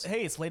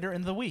Hey, it's later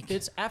in the week.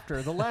 It's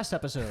after the last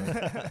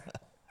episode.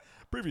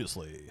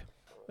 Previously.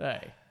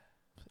 Hey.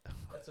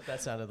 That's what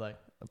that sounded like.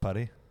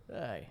 Putty.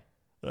 Hey.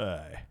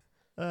 Hey.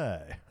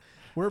 Hey.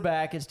 We're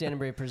back. It's Dan and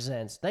Bray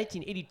Presents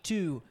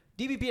 1982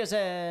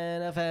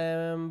 DBPSN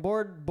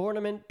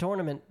FM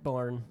Tournament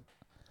Born.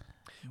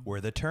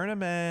 We're the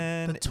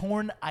tournament. The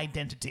Torn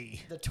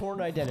Identity. The Torn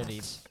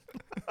Identities.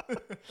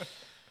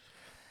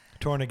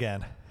 Torn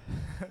again.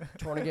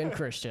 Torn Again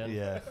Christian.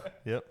 Yeah.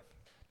 Yep.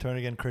 Torn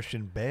again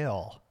Christian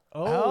Bale.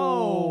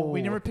 Oh,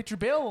 we never picked your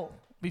bill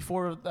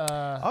before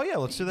Oh, yeah.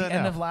 Let's do that the now.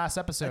 end of last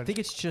episode. I think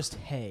it's just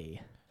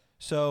hay.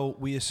 So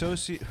we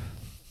associate...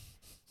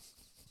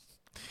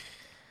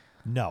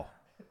 No.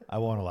 I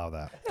won't allow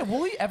that. Yeah,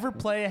 will he ever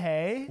play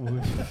hay?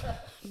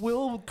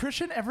 Will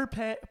Christian ever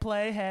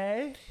play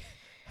hay?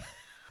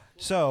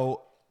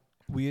 So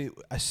we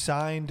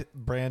assigned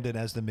Brandon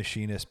as the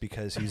machinist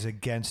because he's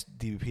against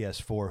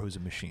DPS4, who's a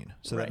machine.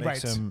 So that Right.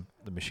 makes Right. him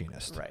the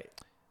machinist. Right.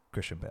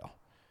 Christian Bale.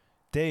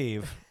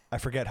 Dave, I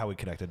forget how we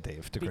connected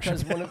Dave to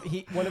Because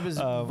Christian one of his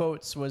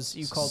votes was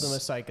you called him a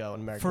psycho,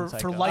 an American For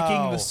Psycho. for liking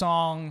Oh. the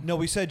song No,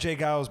 we said Jay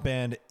Giles'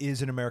 band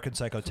is an American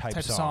Psycho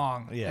type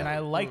song. Yeah. And I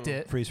liked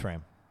it. Freeze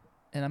frame.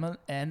 And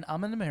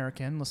I'm an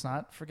American. Let's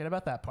not forget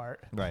about that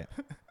part. Right.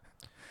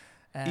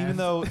 And even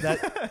though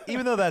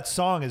that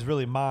song is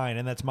really mine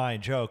and that's my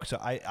joke, so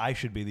I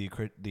should be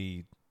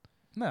the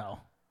no,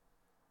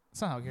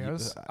 that's not how it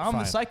goes. fine. I'm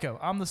the psycho.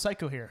 I'm the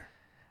psycho here.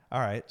 All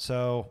right.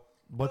 So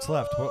what's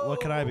left? What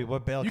can I be?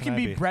 What Bale You can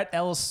can I be Brett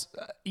Ellis,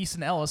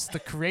 Easton Ellis, the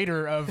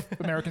creator of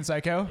American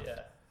Psycho. Yeah.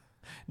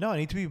 No, I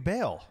need to be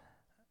Bale.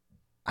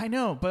 I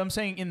know, but I'm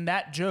saying in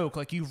that joke,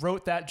 like you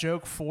wrote that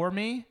joke for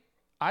me.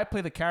 I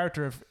play the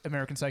character of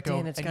American Psycho,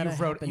 Dan, it's and gotta you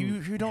wrote. happen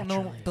You don't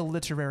know naturally. the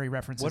literary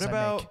references. What I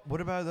make.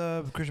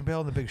 about Christian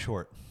Bale in The Big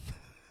Short?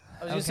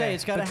 I was going to say, Okay.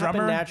 it's got to The happen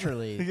drummer?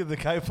 naturally. The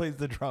guy who plays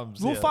the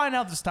drums. We'll yeah. find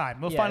out this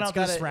time. We'll find out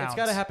this round. It's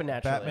got to happen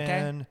naturally.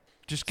 Batman.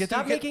 Just get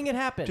Stop making it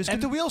happen. Just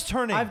get the wheels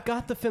turning. I've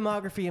got the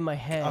filmography in my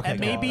head. Okay, And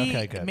good. maybe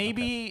Okay, good.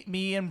 maybe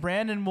me and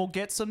Brandon will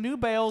get some new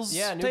bales.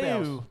 Yeah, new too.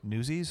 bales.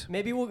 Newsies.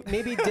 Maybe He was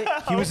in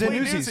Hopefully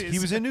Newsies. Newsies. He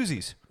was in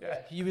Newsies.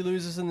 Huey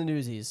Lewis in the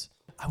Newsies.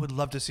 I would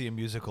love to see a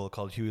musical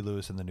called Huey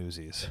Lewis and the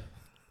Newsies.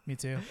 Me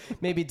too.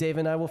 Maybe Dave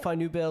and I will find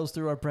new bales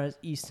through our Brett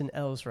Easton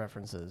Ellis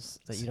references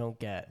that you don't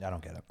get. I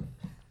don't get it.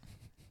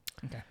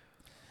 Okay.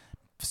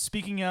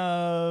 Speaking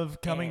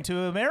of coming to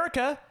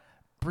America,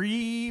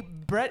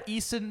 Brett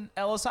Easton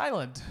Ellis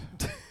Island.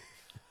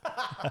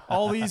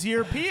 All these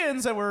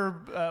Europeans that we're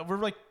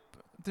like,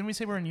 didn't we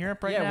say we're in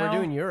Europe right now? Yeah, we're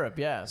doing Europe,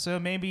 yeah. So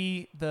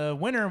maybe the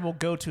winner will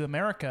go to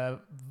America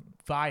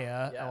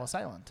via Yeah. Ellis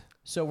Island.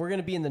 So we're going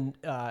to be in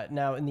the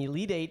now in the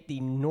Elite Eight, the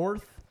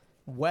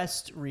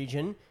Northwest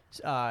region,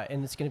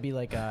 and it's going to be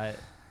like the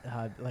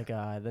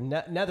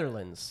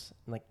Netherlands,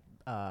 like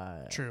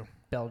True.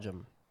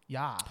 Belgium.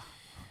 Yeah.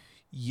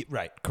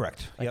 Right.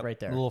 Correct. Like right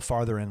there. A little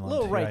farther inland. A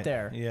little right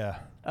there. Yeah.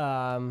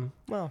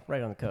 Well,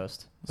 right on the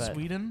coast. But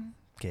Sweden.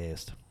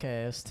 Gassed.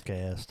 Cast.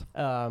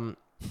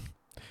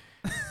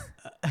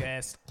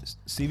 Yes.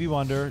 Stevie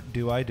Wonder,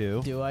 Do I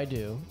Do. Do I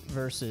Do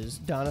versus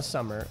Donna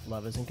Summer,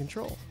 Love Is in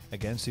Control.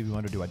 Again, Stevie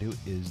Wonder, Do I Do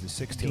is the Do I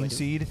 16 Do?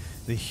 seed.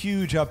 The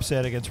huge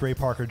upset against Ray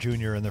Parker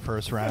Jr. in the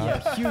first round.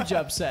 Yeah, huge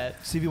upset.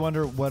 Stevie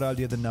Wonder, what do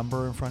you have the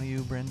number in front of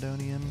you,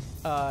 Brandonian?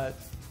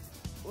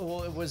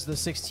 Well, it was the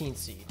 16th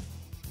seed.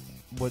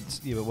 What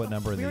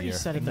number in We the already year?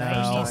 said it the No.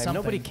 first time. Something.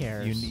 Nobody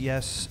cares.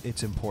 Yes,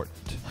 it's important.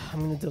 I'm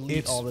going to delete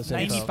It's all this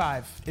info.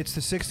 95. It's the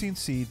 16th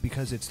seed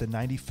because it's the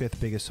 95th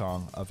biggest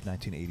song of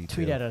 1982.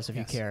 Tweet at us if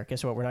Yes. you care.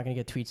 Guess what? We're not going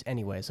to get tweets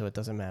anyway, so it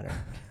doesn't matter.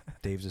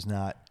 Dave does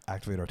not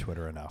activate our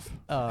Twitter enough.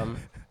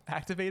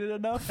 Activated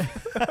enough?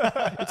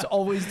 It's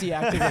always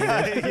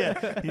deactivated.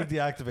 Yeah, he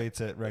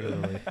deactivates it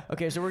regularly.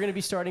 Okay, so we're going to be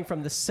starting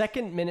from the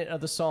second minute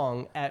of the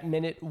song at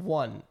minute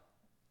 1.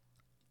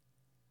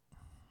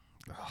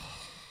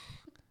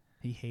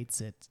 He hates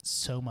it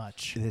so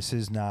much. This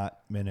is not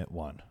minute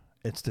 1.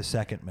 It's the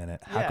second minute.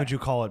 How Yeah. could you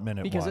call it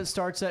minute Because 1? it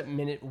starts at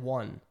minute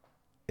 1.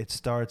 It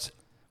starts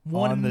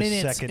 1 on the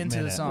minute second into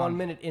the minute. song. 1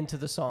 minute into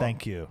the song.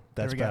 Thank you.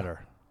 That's we go. better.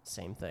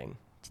 Same thing.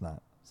 It's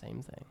not.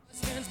 Same thing.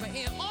 Turns my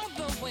head all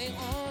the way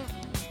on.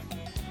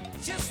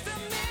 Just a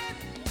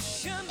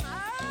mention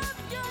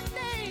of your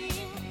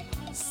name.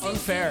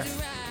 Unfair.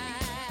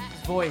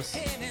 Voice.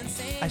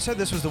 I said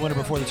this was the winner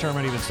before the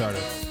tournament even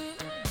started.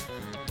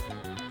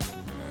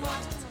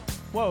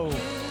 Whoa.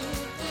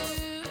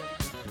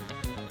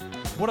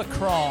 What a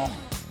crawl.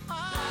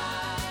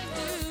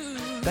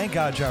 Thank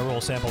God Ja Rule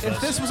sampled If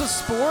this was a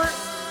sport,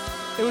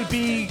 it would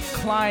be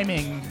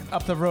climbing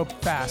up the rope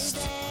fast.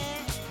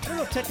 I don't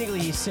know if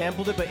technically he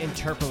sampled it, but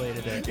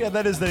interpolated it. Yeah,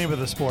 that is the name of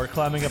the sport,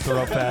 climbing up the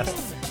rope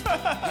fast.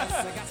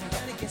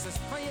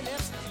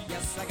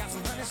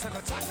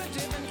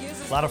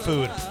 A lot of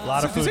food. A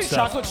lot of Does food he say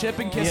stuff. chocolate chip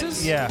and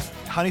kisses? Yeah.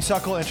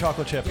 Honeysuckle and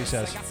chocolate chip, he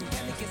says.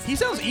 He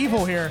sounds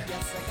evil here.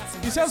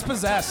 He sounds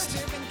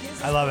possessed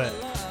I love it.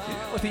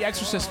 with the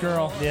Exorcist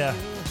girl. Yeah.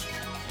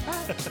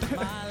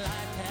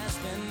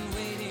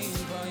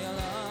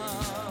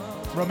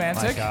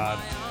 Romantic. My God.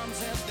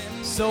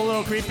 Still a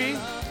little creepy.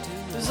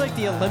 This is like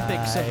the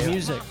Olympics of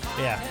music.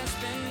 Yeah.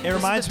 It This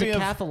reminds is the me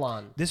of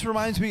decathlon. this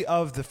reminds me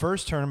of the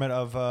first tournament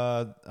of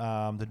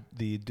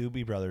the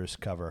Doobie Brothers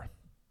cover.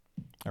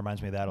 It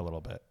reminds me of that a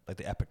little bit, like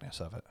the epicness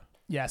of it.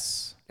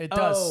 Yes, it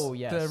does. Oh,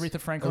 yes. The Aretha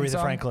Franklin Aretha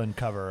song. Franklin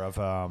cover of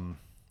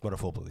What a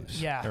Fool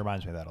Believes. Yeah. It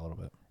reminds me of that a little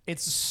bit.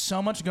 It's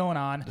so much going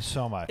on.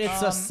 So much.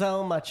 It's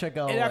so much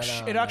ago.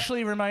 It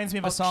actually reminds me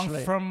of a song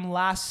Actually. from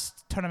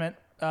last tournament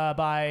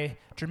by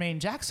Jermaine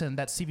Jackson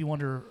that Stevie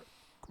Wonder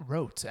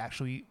wrote.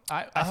 Actually,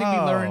 I think we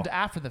Oh. learned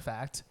after the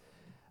fact.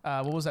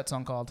 What was that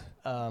song called?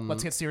 Um,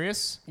 Let's Get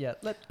Serious. Yeah,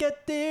 let's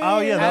get there. Oh,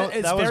 yeah, And that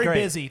it's was very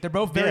great. busy. They're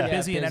both very Yeah.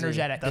 busy and Busy.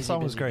 energetic. That busy,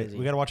 song was busy, great. busy.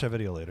 We got to watch that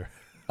video later.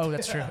 Oh,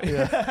 that's true.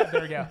 there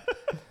we go.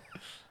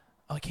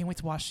 Oh, I can't wait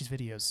to watch these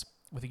videos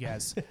with you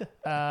guys.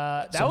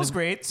 That was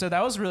great. So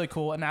that was really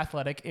cool and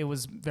athletic. It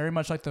was very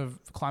much like the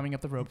climbing up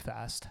the rope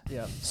fast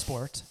Yeah.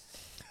 sport.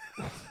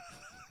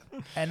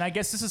 And I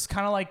guess this is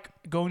kind of like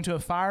going to a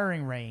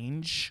firing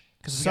range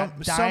because we got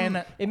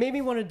Diana. It made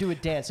me want to do a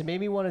dance. It made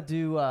me want to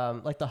do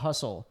like the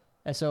hustle.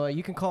 And so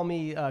you can call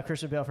me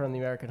Christian Bale from the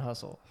American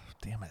Hustle.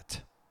 Damn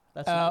it.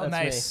 That's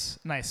Nice,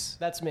 nice. me.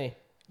 That's me.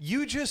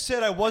 You just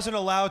said I wasn't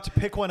allowed to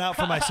pick one out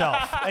for myself,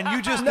 and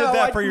you just did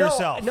that for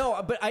yourself.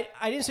 No, but I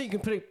didn't say you can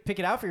pick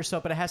it out for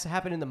yourself, but it has to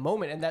happen in the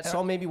moment, and that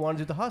song made me want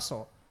to do the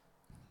hustle.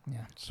 Yeah,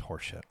 It's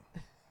horseshit.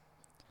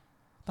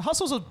 The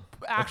Hustle's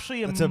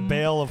actually It's a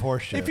bale of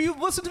horseshit. If you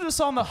listen to the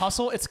song "The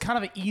Hustle," it's kind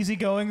of an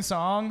easygoing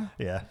song.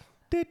 Yeah.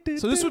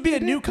 So this would be a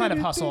new kind of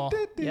hustle.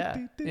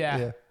 Yeah.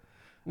 Yeah,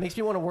 Makes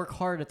me want to work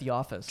hard at the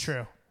office.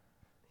 true.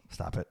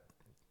 Stop it.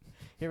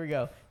 Here we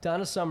go.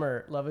 Donna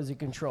Summer, Love Is in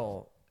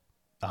Control.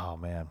 Oh,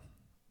 man.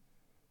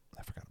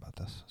 I forgot about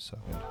this. So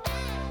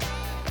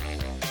good.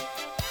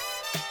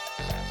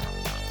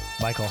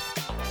 Michael,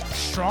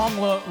 Strong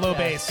low Yeah.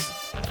 bass.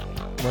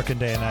 working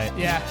day and night.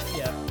 Yeah.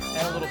 Yeah.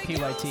 And a little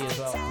PYT as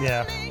well.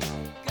 Yeah.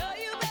 Girl,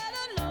 you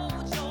better know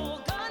what you're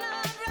gonna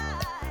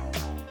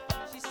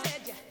ride. She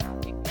said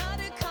you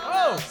gotta come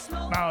Oh. out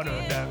smoking. No, no,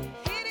 no.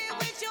 Hit it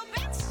with your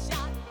best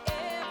shot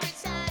every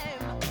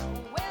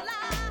time. Well,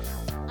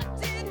 I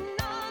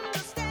didn't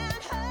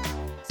understand her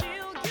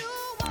till you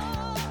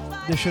walked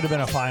by This should have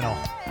been a final.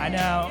 I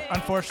know.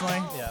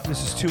 Unfortunately. Yeah.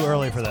 This is too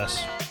early for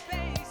this.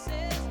 faces,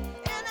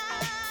 and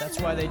I That's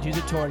why they do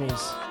the tourneys.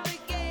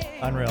 began.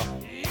 Unreal.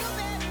 You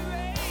better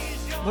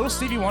raise your Little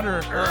Stevie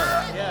Wonder.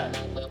 Yeah.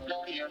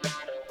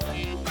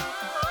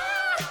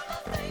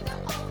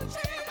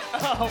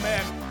 Oh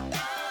man.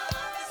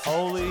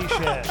 Holy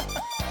shit.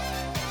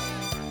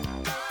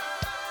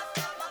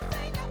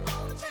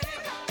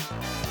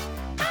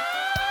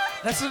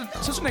 That's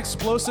such an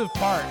explosive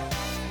part.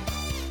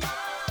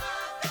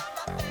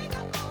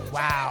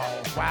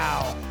 Wow.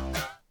 Wow.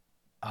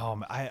 Oh,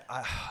 man,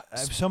 I have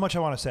so much I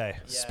want to say.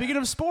 Speaking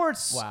of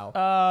sports, Wow.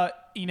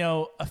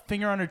 A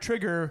finger on a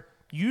trigger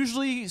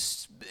usually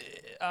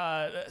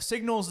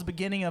signals the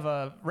beginning of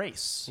a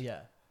race. Yeah.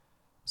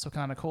 So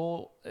kind of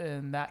cool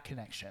in that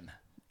connection.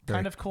 Very-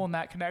 Kind of cool in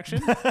that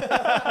connection.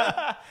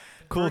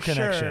 Cool For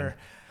connection. sure.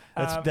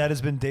 That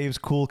has been Dave's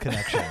cool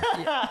connection.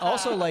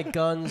 Also, like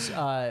guns,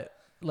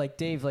 like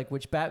Dave, like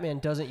which Batman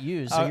doesn't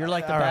use. So you're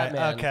like the All right,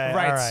 Batman. Okay.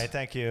 Right. All right.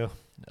 Thank you.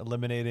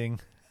 Eliminating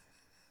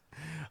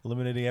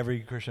every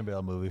Christian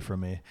Bale movie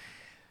from me.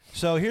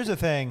 So here's the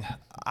thing.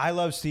 I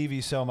love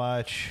Stevie so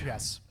much.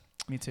 Yes.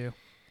 Me too.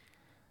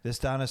 This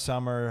Donna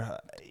Summer.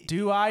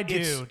 Do I do?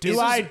 It's- Do this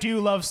I is- do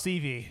love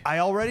Stevie? I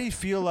already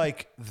feel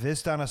like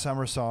this Donna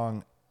Summer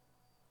song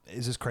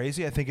is this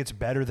crazy. I think it's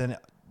better than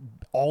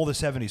all the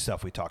 70s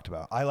stuff we talked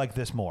about. I like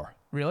this more.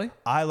 Really?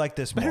 I like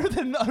this more. Better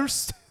than other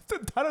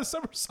than Donna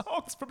Summer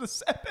songs from the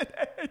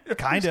 70s.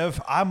 Kind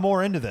of. I'm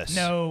more into this.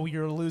 No,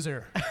 you're a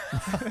loser.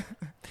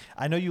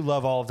 I know you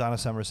love all of Donna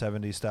Summer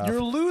 70s stuff. You're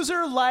a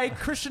loser like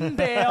Christian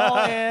Bale,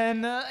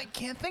 and I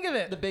can't think of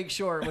The it. Big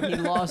Short when he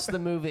lost the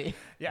movie.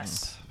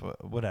 Yes.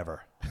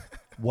 Whatever.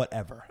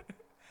 Whatever.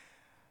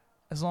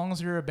 As long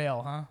as you're a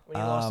Bale, huh? When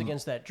he lost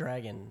against that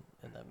dragon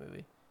in that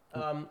movie.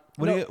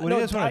 What do you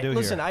guys wanna do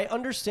Listen, here? I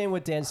understand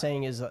what Dan's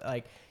saying is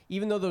like,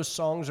 even though those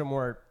songs are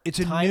more It's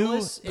a new-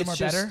 timeless, They're it's more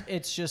just, better?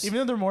 It's just Even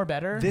though they're more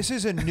better. This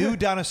is a new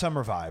Donna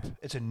Summer vibe.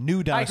 It's a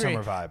new Donna agree.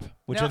 Summer vibe,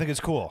 which Now- I think is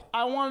cool.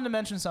 I wanted to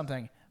mention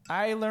something.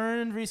 I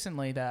learned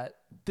recently that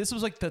this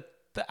was like the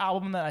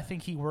album that I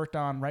think he worked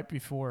on right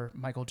before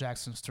Michael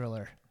Jackson's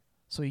Thriller.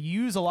 So he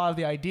used a lot of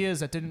the ideas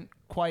that didn't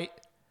quite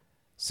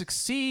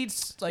succeed,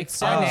 like It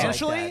sounds like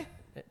financially,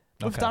 that.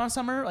 with Okay. Donna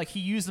Summer. Like he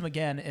used them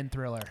again in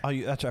Thriller. Oh,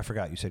 that's I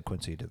forgot. You said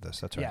Quincy did this.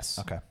 That's right. Yes.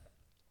 Okay.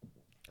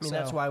 I mean,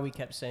 that's So- why we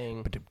kept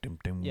saying,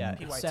 yeah, it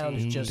PYT.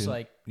 sounds just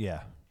like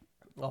Yeah.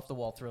 off the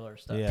wall Thriller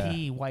stuff. Yeah.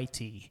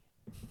 PYT.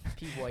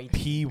 P-White.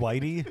 P.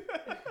 Whitey.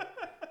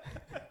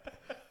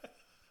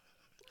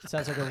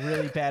 Sounds like a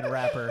really bad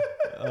rapper.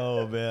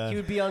 Oh He man.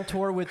 would be on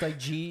tour with like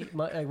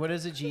what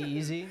is it,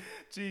 G-Eazy?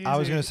 I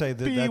was gonna say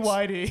that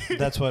PYT.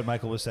 that's what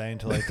Michael was saying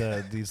to like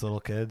these little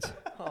kids.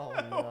 Oh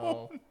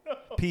no.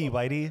 P.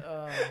 Whitey.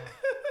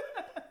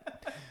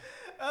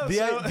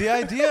 The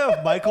idea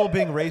of Michael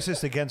being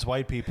racist against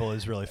white people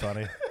is really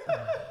funny.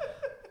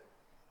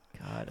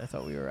 God, I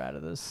thought we were out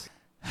of this.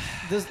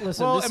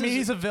 Listen, Well, this I mean, is-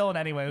 he's a villain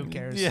anyway. Who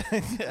cares? Yeah,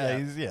 Yeah.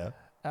 yeah.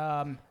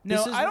 No,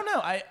 This is- I don't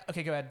know.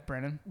 Okay, go ahead,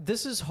 Brandon.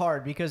 This is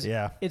hard because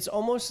Yeah. it's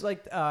almost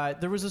like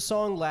there was a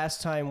song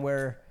last time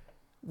where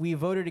we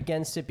voted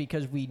against it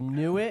because we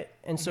knew it,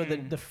 and so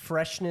the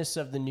freshness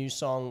of the new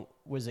song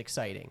was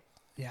exciting.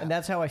 Yeah. And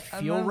that's how I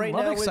feel right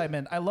love now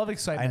excitement. I love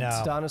excitement. I know.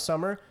 with Donna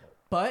Summer.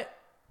 But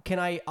can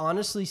I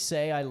honestly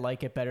say I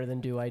like it better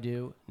than Do I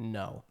Do?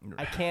 No.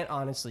 I can't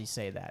honestly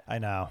say that. I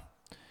know.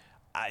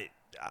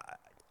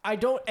 I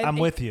don't. And, I'm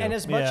with you. And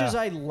as much Yeah. as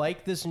I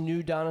like this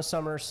new Donna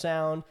Summer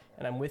sound,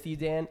 and I'm with you,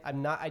 Dan,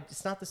 I'm not.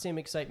 It's not the same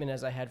excitement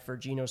as I had for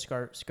Gino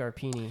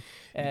Scarpini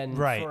and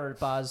Right. for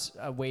Boz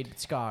Wade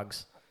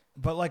Scoggs.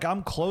 But like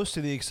I'm close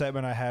to the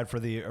excitement I had for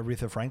the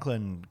Aretha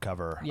Franklin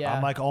cover. Yeah.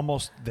 I'm like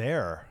almost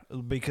there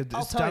because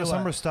I'll this tell you Donna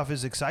Summer what. stuff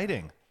is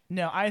exciting.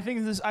 No, I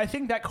think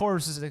that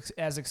chorus is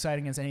as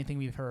exciting as anything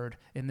we've heard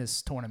in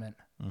this tournament.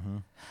 Mm-hmm.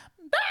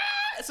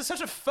 It's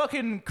such a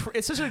fucking.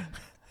 It's such a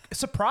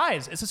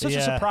surprise. It's such a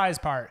Yeah. surprise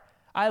part.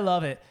 I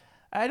love it.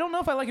 I don't know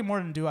if I like it more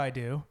than Do I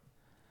Do,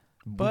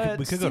 but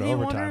we could go to Stevie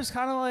overtime. Wonder is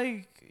kind of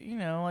like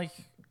like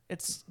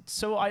it's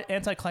so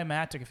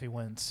anticlimactic if he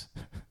wins.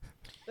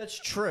 That's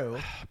true.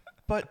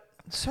 But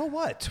so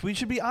what? We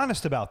should be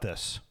honest about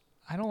this.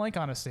 I don't like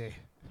honesty.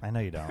 I know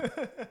you don't.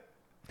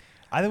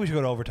 I think we should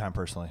go to overtime.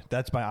 Personally,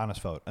 that's my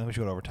honest vote. I think we should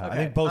go to overtime. I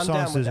Okay, think both I'm songs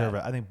down with deserve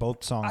that. it. I think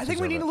both songs. I think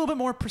we deserve need it. a little bit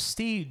more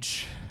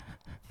prestige.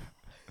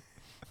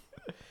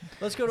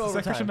 Let's go to Is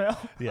that Christian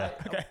overtime. Bale? Yeah.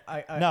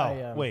 Okay.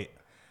 No, wait.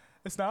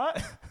 It's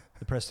not.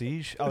 The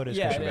Prestige. Oh, it is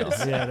Yeah, Christian it Bale.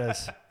 is. Yeah, it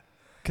is.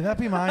 Can that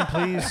be mine,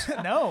 please?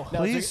 No. No,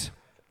 Please.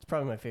 It's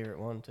probably my favorite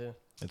one too.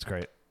 It's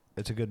great.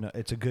 It's a good.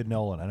 It's a good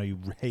Nolan. I know you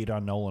hate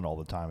on Nolan all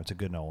the time. It's a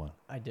good Nolan.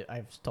 I did.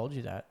 I've told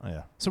you that. Oh,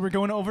 yeah. So we're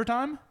going to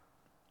overtime.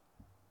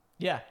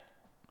 Yeah.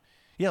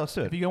 Yeah, let's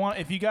do If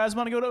it. you guys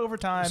want to go to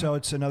overtime, So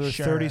it's another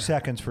Sure. 30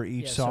 seconds for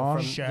each Yeah, song.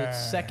 So from Sure. the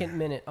second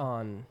minute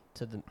on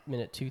to the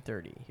minute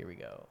 2:30. Here we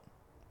go.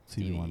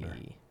 Stevie Wonder.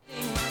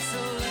 My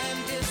soul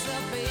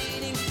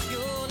anticipating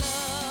your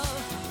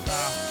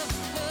love.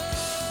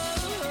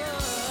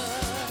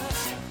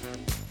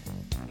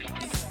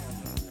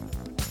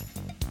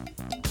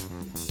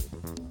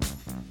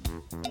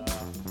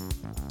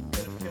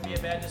 Could be a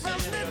bad decision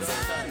to go to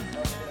overtime.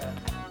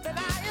 That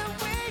I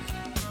awake.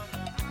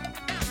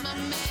 I'm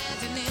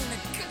imagining the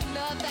good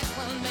love that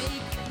will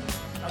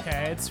make.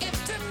 okay, it's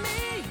If to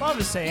me, about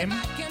the same,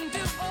 I can do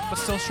all but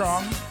still this,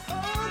 strong.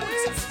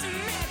 just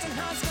imagine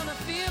how it's gonna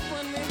feel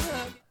when we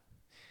hug.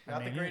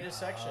 Not the greatest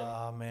section.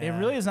 Oh man. It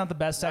really is not the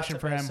best Not section the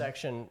for best him.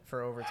 section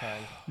for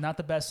overtime. Not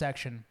the best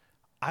section.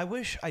 I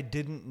wish I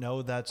didn't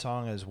know that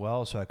song as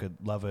well, so I could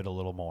love it a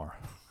little more.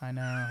 I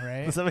know,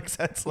 right? Does that make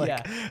sense? Like,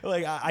 Yeah.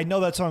 like I know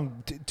that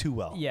song too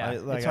well. Yeah,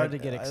 like, it's hard to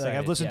get excited,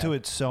 I've listened yeah. to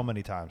it so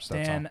many times.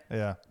 That Dan, song.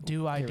 Yeah,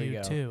 Do I Here we do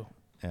go. too?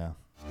 yeah.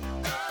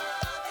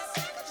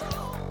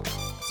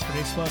 It's pretty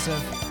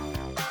explosive.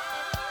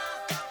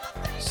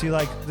 See,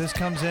 like this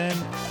comes in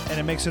and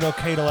it makes it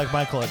okay to like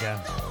Michael again.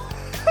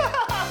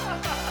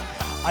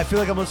 I feel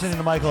like I'm listening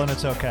to Michael and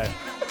it's okay.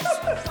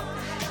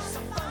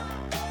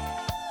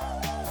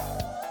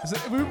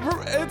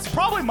 It's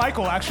probably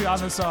Michael actually on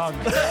this song.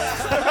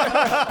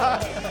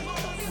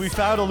 We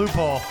found a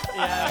loophole.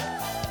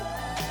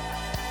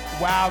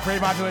 Wow, great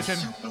modulation.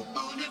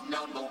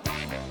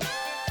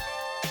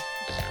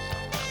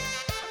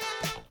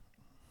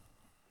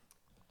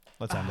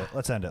 Let's end it.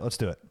 Let's end it. Let's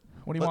do it.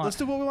 What do you want? Let's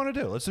do what we want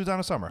to do. Let's do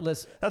Donna Summer.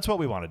 That's what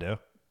we want to do.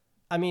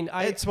 I mean,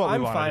 It's what we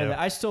I'm wanna fine do. with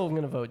it. I still am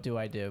gonna vote Do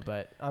I Do,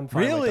 but I'm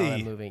fine with Really?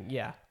 Donna moving.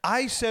 Yeah.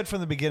 I said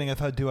from the beginning I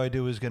thought Do I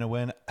Do was going to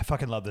win. I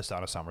fucking love this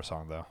Donna Summer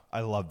song, though.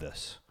 I love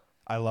this.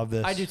 I love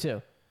this. I do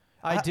too.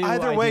 I do.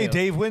 Either I way, do.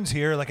 Dave wins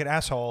here like an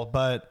asshole,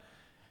 but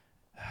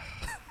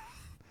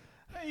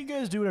You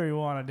guys do whatever you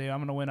want to do. I'm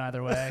gonna win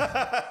either way.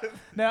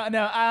 No.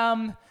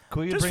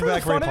 can we Just bring for the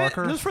back Ray fun of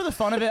Parker? it, just for the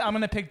fun of it, I'm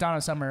gonna pick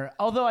Donna Summer.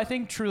 Although I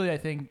think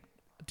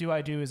Do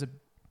I Do is a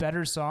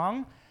better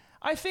song.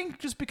 I think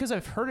just because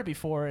I've heard it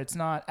before, it's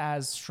not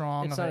as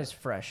strong. It's of not a- as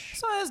fresh.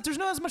 it's not as, there's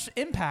not as much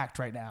impact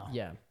right now.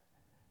 Yeah.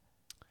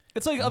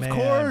 It's like, of Man.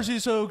 course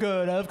he's so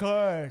good. Of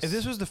course. If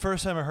this was the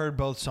first time I heard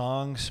both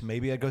songs,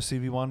 maybe I'd go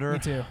Stevie Wonder. me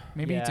too.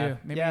 Maybe Yeah. me too.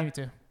 Maybe Yeah. me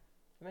too.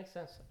 That makes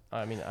sense.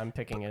 I mean, I'm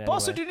picking it anyway. But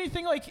also, do you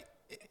think like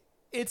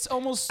it's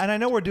almost And I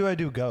know where Do I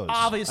Do goes.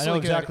 obviously I know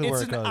good. exactly It's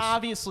where it an goes.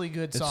 obviously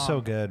good song. It's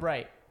so good.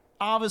 Right.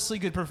 Obviously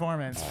good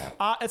performance.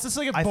 It's just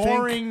like a I think-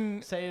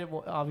 boring. Say it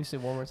obviously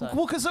one more time.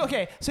 Well, because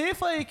okay, say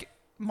if like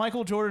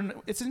Michael Jordan,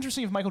 it's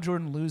interesting if Michael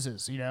Jordan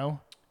loses, you know,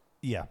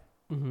 Yeah.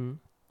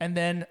 and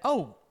then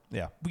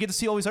Yeah. we get to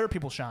see all these other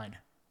people shine.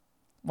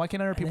 Why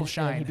can't other And people then-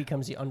 and then shine? he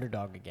becomes the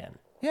underdog again.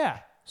 Yeah.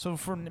 So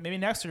for maybe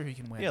next year he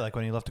can win. Yeah, like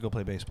when he left to go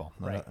play baseball.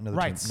 Right.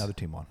 Another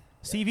team won.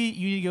 Stevie,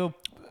 you need to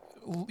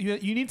go.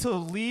 You need to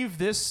leave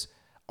this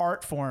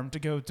art form to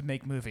go to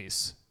make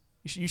movies.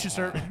 You should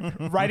start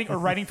writing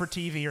for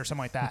TV or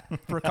something like that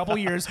for a couple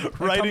years. Then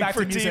come Writing back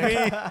for to music,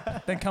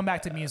 TV. then come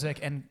back to music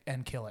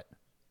and kill it.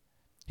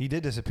 He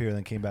did disappear and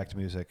then came back to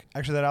music.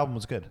 Actually, that album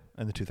was good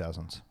in the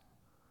 2000s.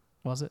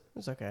 Was it?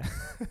 It's okay.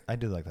 I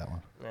did like that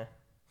one. Yeah.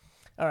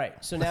 All right.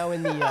 So now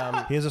in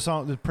the He has a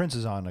song. The Prince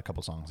is on a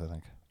couple songs, I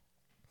think.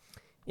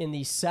 in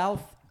the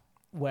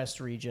southwest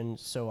region,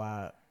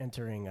 so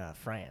entering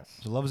France.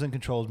 So Love Is in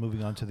Control is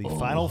moving on to the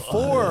Final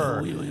Four.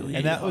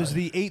 And that was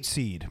the 8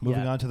 seed.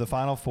 Moving Yeah. on to the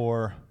Final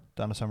Four.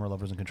 Donna Summer,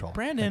 Love Is in Control.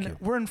 Brandon, Thank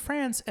you. we're in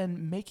France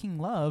and making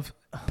love.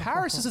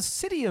 Paris is a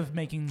city of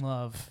making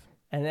love.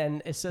 And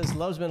then it says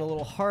love's been a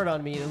little hard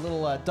on me, a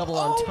little double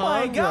Oh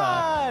my entendre.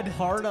 God.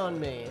 Hard on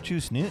me.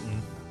 Juice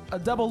Newton. A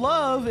double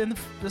love in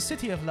the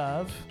city of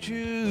love.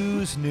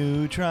 Juice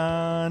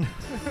Neutron.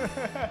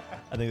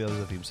 I think that was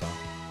the theme song.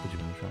 The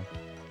Juice Neutron.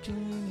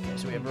 Okay,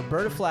 so we have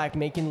Roberta Flack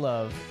making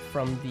love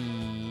from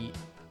the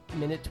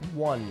minute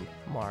 1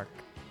 mark.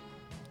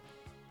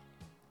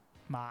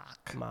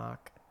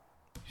 Mark.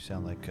 You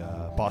sound like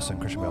Boston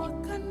Christian Bale.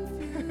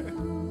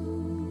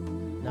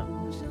 No.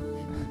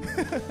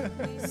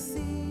 We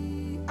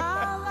see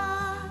our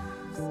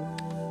lives,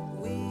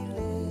 we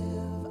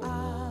live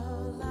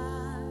our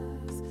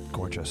lives.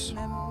 Gorgeous.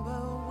 Remember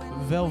when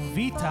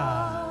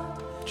Velveeta.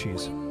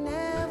 Cheese. we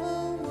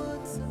never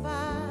would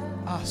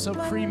survive. Ah, so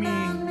creamy,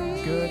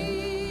 good.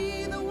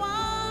 Neither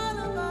one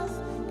of us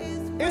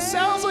is It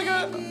sounds like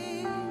a.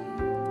 ready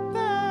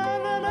Na,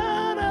 na,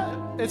 na,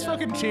 na. It's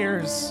fucking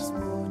Cheers.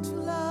 to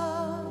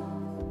love.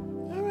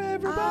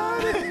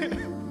 Everybody.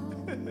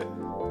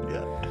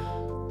 Yeah.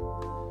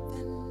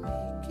 Than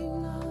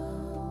making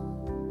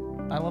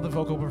love. I love the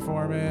vocal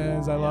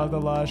performance. I love the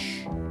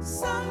lush.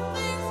 Some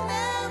things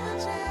never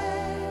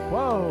change.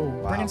 Whoa,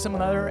 bringing some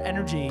other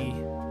energy.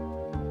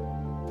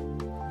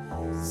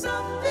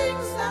 Some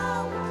things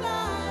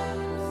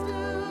sometimes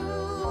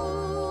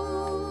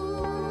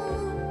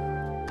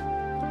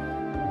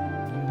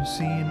do. You've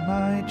seen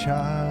my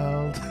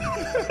child.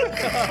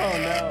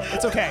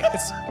 It's okay.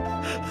 It's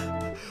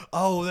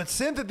Oh, that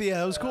synth at the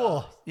end. That was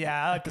cool.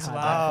 yeah, I like this a God,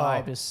 lot.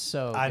 that vibe is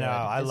so I good. know.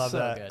 I It's love so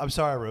that. good. I'm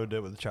sorry I ruined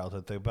it with the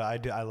childhood thing, but I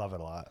do. I love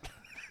it a lot.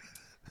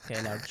 Okay,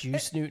 now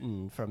Juice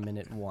Newton from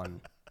minute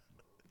 1.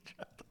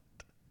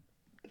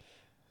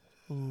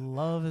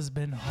 Love has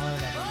been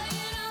hard on me.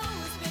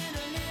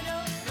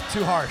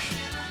 Too harsh.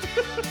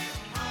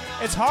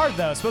 It's hard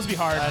though. It's supposed to be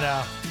hard. I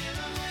know.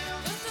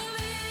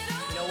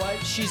 You know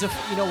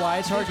what? You know why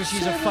it's hard? Because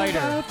she's a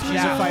fighter. She's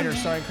Yeah. a fighter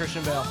starring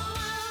Christian Bale.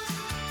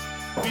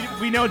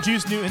 We know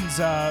Juice Newton's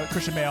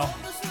Christian Bale.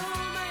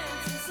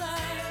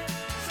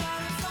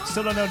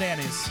 Still don't know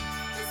Danny's.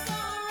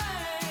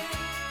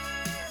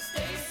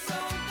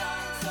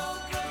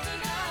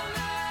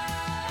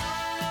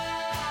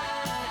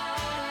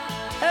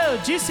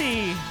 Oh,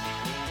 Juicy.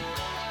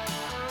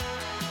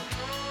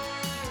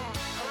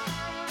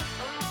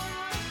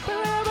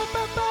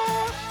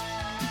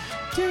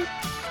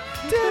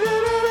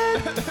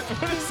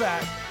 What is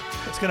that?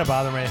 It's gonna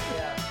bother me.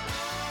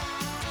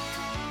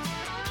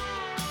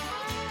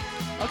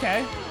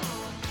 Okay.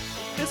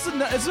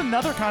 It's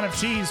another kind of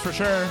cheese for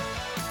sure.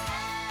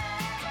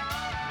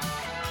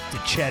 The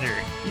cheddar.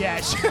 Yeah,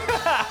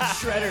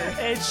 Shredder.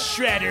 It's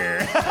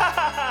Shredder.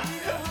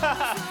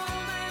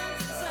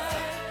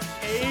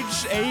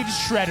 Aged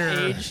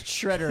Shredder. Aged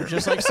Shredder,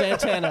 just like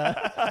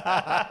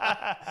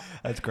Santana.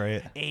 That's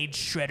great. Aged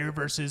Shredder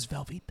versus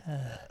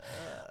Velveeta.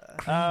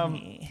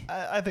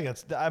 I think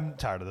it's. I'm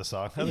tired of this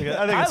song. I think it's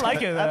I like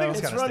kinda, it, I think though. it's,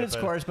 It's kinda run its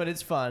stupid. course, but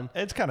it's fun.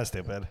 It's kind of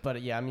stupid.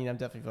 But yeah, I mean, I'm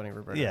definitely voting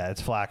Roberta. Yeah,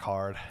 it's flack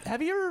hard.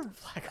 Have you ever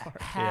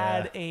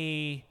had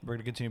a We're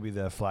gonna continue to be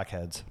the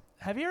flackheads.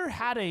 Have you ever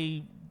had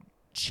a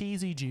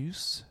cheesy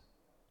juice?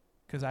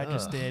 Because I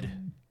just did.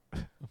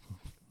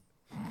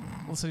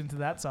 Listening to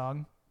that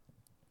song.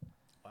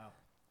 Wow.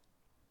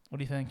 What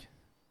do you think?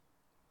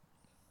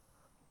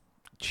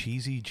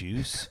 Cheesy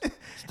juice.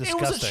 It's It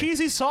disgusting. was a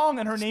cheesy song,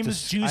 and her name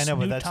is Juice I know,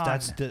 but Newton.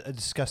 that's a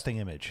disgusting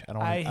image. I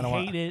don't. I don't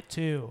hate want, it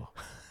too.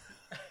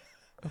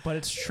 But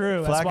it's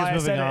true. Flack That's why is I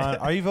moving said on.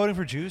 it. Are you voting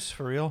for Juice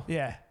for real?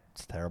 Yeah.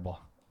 It's terrible.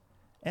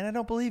 And I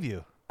don't believe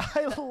you.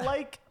 I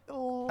like.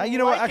 You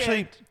know what?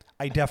 Actually,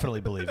 I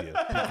definitely believe you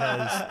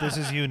because this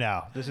is you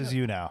now. This is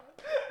you now.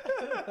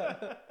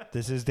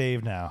 This is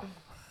Dave now.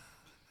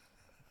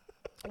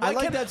 I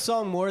like that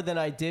song more than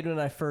I did when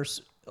I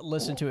first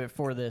listened to it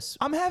for this.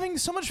 I'm having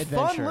so much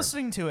Adventure. fun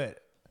listening to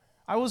it.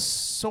 I was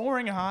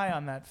soaring high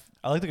on that.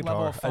 I like the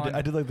Level guitar. of fun.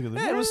 I did like the guitar.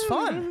 Yeah, it was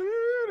fun.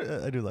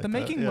 I do like The that,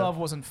 making yeah. love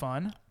wasn't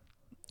fun.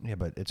 Yeah,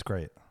 but it's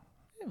great.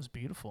 It was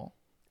beautiful.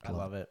 I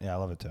love it. Yeah, I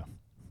love it too.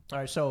 All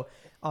right, so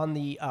on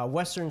the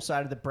western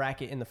side of the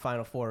bracket in the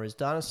final four is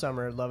Donna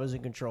Summer, Love Is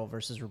in Control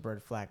versus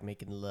Roberta Flack,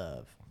 Making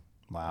Love.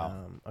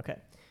 Wow. Okay,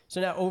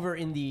 so now over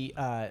in the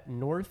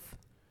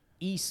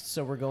northeast,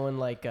 so we're going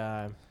like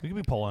we could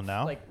be Poland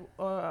now.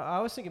 I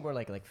was thinking more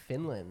like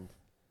Finland,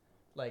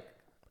 like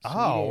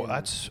oh, Sweden.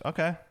 that's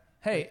okay.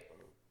 Hey,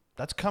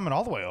 That's coming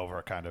all the way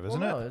over, kind of, isn't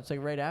no, it? it's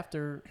like right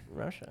after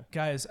Russia.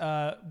 guys,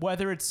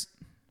 whether it's.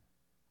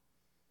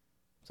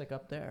 It's like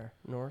up there,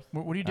 north,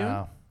 What are you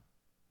doing?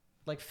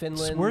 like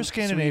Finland. Where's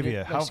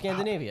Scandinavia? Sweden, like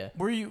Scandinavia.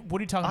 What are you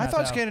talking I about? thought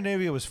though?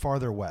 Scandinavia was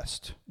farther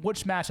west,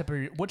 Which matchup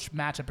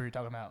are you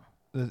talking about?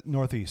 the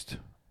northeast.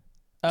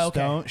 Oh,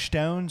 okay.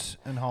 Stones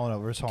and Holland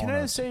versus Holland. Can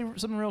I say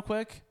something real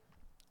quick?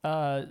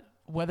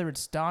 whether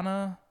it's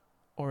Donna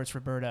or it's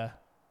Roberta,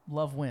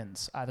 love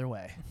wins either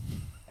way.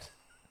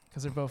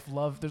 Because they're both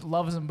love. There's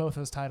love is in both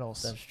those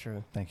titles. That's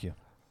true. Thank you.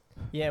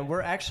 Yeah, and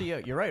we're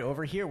actually, you're right.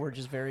 Over here, we're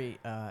just very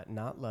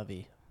not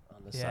lovey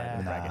on the side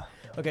of the Yeah. bracket.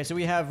 Okay, so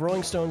we have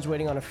Rolling Stones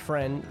Waiting on a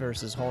Friend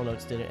versus Hall &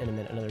 Oates Did It in a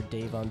Minute. Another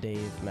Dave on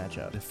Dave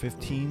matchup. The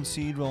 15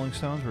 seed Rolling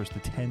Stones versus the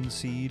 10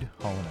 seed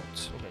Hall &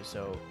 Oates. Okay,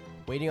 so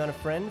Waiting on a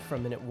Friend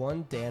from minute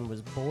 1. Dan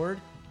was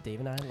bored. Dave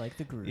and I like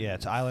the groove. Yeah,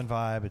 it's island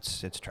vibe.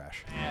 It's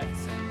trash.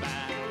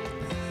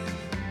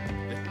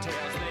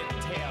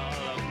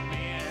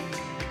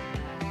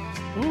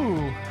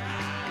 Ooh.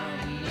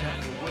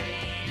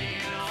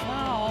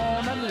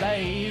 On a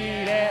lady.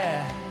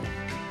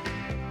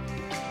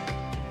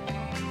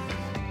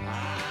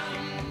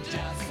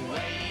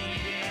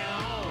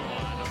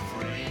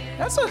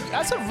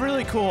 That's a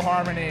really cool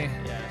harmony.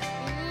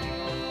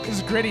 Yeah.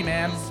 It's gritty,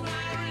 man.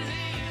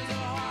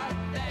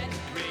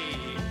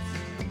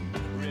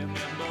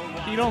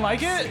 You don't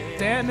like it?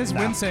 Dan is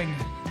wincing.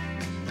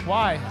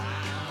 Why?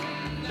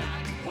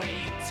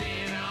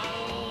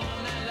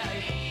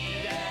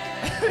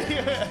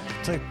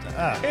 It's like,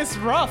 It's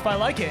rough. I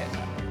like it.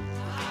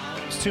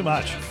 it's too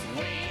much.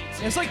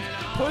 It's like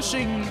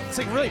pushing. It's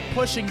like really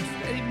pushing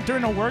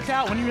during a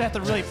workout when you have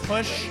to really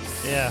push.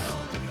 Yeah.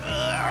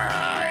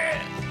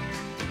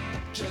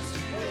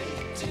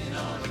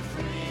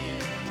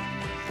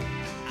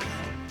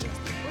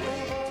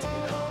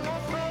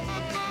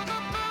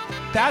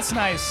 That's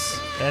nice.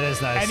 It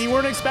is nice. And you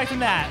weren't expecting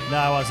that. No,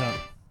 I wasn't.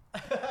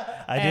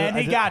 And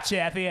he got you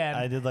at the end.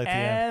 I did like the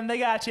and end. they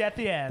got you at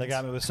the end. They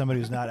got me with somebody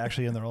who's not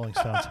actually in the Rolling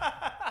Stones.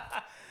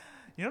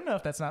 You don't know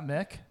if that's not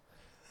Mick.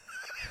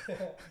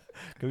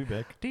 Could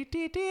be big.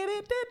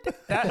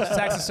 That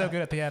sax is so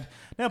good at the end.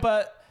 No,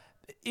 but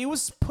it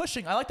was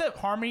pushing. I like that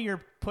harmony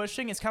you're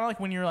pushing. It's kind of like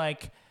when you're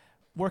like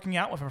working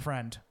out with a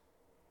friend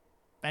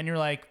and you're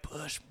like,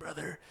 push,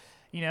 brother.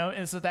 You know,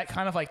 it's that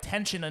kind of like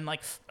tension and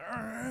like.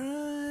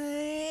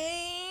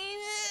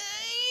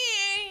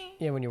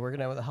 Yeah, when you're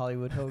working out with a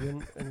Hollywood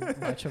Hogan and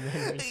Macho Man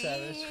Randy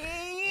Savage.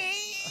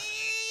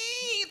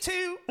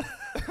 Two.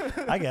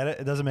 I get it.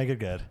 It doesn't make it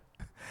good.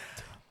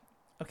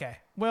 Okay.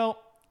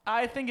 Well,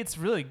 I think it's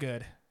really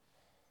good.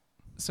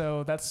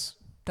 So that's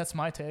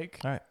my take.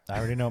 All right. I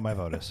already know what my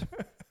vote is.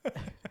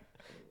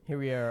 Here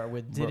we are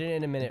with Did It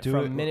in a Minute Do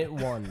from it. minute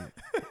 1,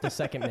 the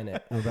second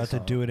minute. We're about to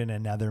do it in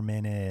another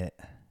minute.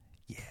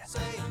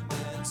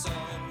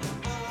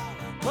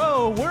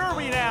 Whoa, where are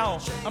we now?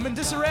 I'm in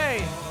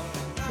disarray.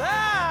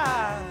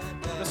 Ah!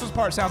 This was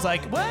part sounds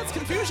like, what? It's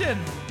confusion.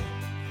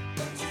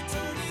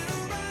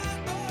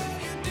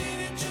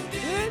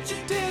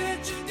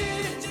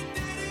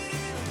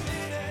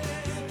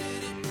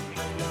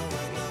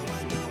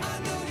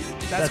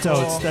 That's cool.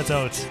 Oates. That's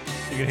Oates.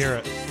 You can hear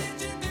it.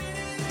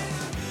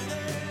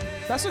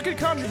 That's a good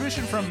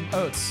contribution from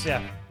Oates.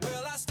 Yeah.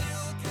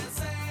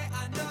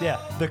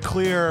 Yeah. The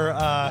clear.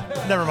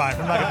 Never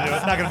mind. I'm not gonna do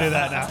it. Not gonna do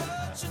that now.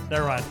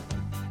 Never mind.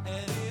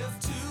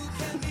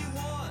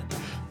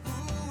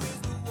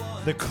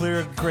 The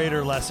clear,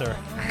 greater, lesser.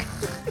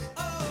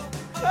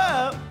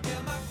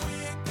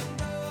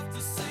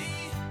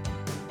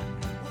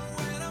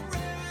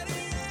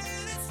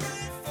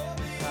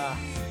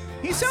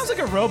 He sounds like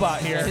a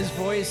robot here. His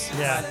voice.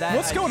 Yeah.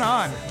 What's going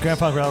on? Grand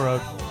Funk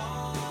Railroad.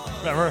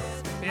 Remember?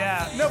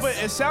 Yeah, no, but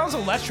it sounds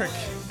electric.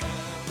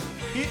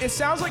 It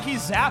sounds like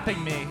he's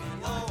zapping me.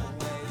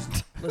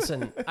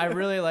 Listen, I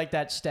really like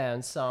that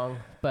Stan song,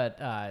 but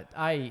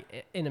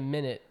in a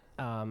minute,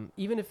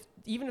 even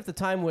if the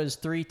time was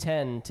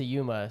 3:10 to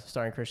Yuma,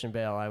 starring Christian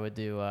Bale, I would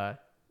do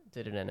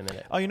Did It in a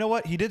Minute. Oh, you know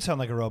what? He did sound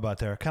like a robot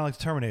there. Kind of like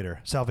the Terminator.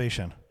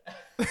 Salvation.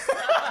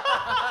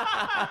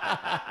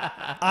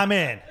 I'm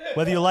in.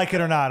 Whether you like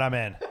it or not, I'm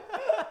in.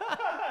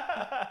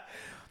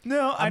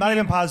 No, I'm not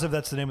even positive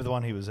that's the name of the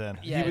one he was in.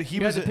 Yeah, he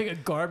you was had to pick a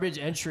garbage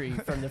entry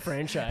from the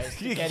franchise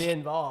to get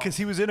involved. because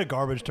he was in a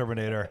garbage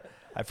Terminator.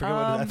 I forget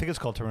what I think it's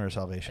called Terminator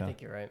Salvation. I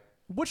think you're right.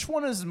 Which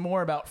one is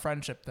more about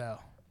friendship, though?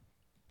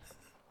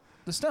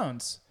 The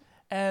Stones.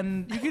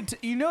 And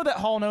you know that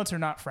Hall & Oates are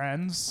not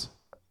friends.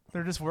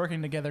 They're just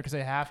working together because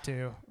they have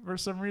to for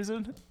some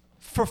reason.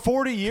 For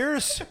 40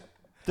 years,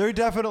 they're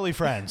definitely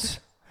friends.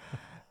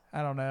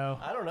 I don't know.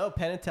 I don't know.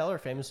 Penn and Teller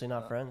famously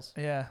not friends.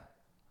 Yeah.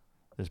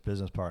 There's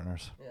business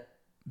partners. Yeah.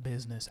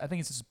 Business. I think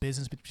it's just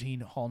business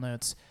between Hall &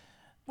 Oates.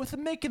 With the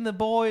Mick and the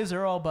boys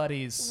are all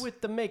buddies. With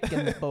the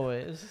making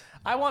boys.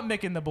 I want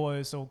Mick and the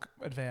boys to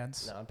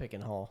advance. No, I'm picking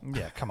Hall.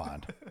 Yeah, come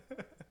on.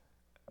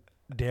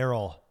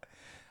 Daryl.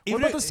 What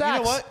about the sax?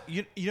 You know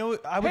what? You know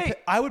what?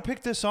 I would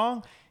pick this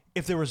song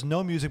if there was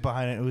no music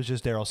behind it. It was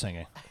just Daryl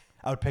singing.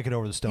 I would pick it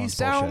over the Stones. He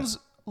sounds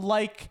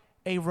like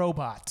a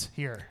robot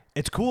here.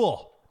 It's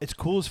cool. It's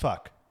cool as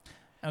fuck.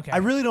 Okay. I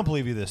really don't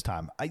believe you this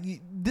time.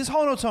 This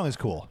Hall & Oates song is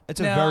cool. It's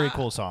a No, very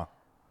cool song.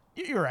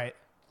 You're right.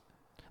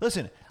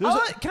 Listen,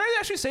 Can I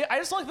actually say I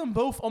just like them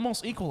both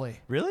almost equally?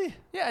 really?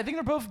 Yeah, I think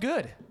they're both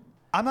good.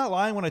 I'm not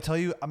lying when I tell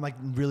you I'm like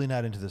really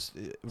not into this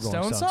Rolling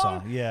Stone Stone song?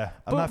 song. Yeah,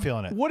 I'm But not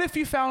feeling it. What if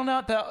you found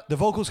out that? The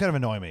vocals kind of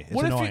annoy me. It's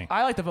What if annoying.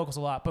 I like the vocals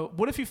a lot, but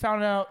what if you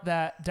found out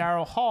that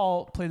Daryl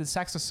Hall played the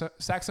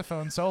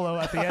saxophone solo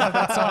at the end of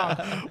that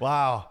song?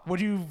 Wow.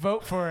 Would you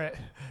vote for it?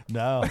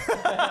 No.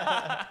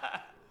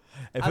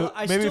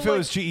 I Maybe still if it like-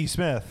 was G.E.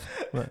 Smith.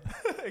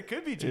 It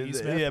could be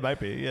Yeah, it might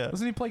be. Yeah.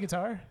 Doesn't he play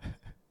guitar?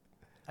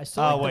 I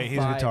still Oh like wait, the he's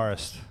a vibe.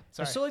 guitarist. I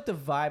Sorry, still like the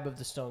vibe of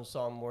the Stones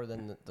song more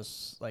than the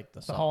song.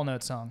 the Hall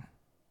Note song.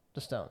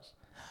 The Stones.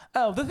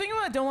 Oh, the thing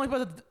that I don't like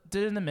about the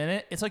Did It in a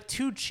Minute, it's like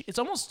it's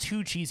almost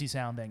too cheesy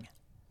sounding.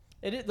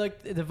 It is,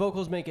 like the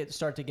vocals make it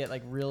start to get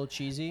like real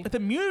cheesy. But the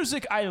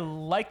music, I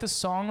like the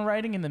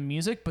songwriting and the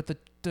music, but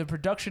the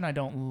production I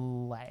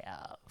don't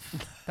love.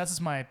 That's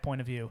just my point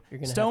of view. You're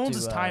gonna have Stones to,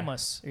 is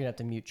timeless. You're gonna have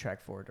to mute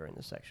track 4 during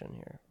this section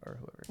here, or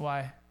whoever.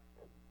 Why?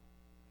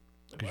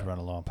 Because you run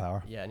low on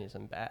power. Yeah, I need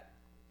some bat.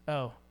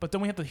 Oh, but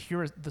don't we have to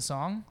hear the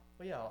song?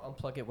 Well, yeah, I'll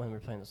unplug it when we're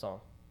playing the song.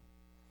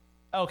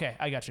 Okay,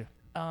 I got you.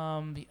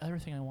 The other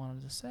thing I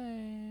wanted to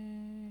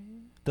say,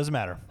 Doesn't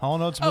matter. Hall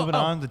Notes moving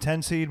on. The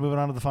 10 seed moving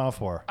on to the Final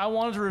Four. I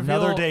wanted to reveal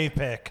Another Dave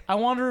pick. I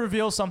wanted to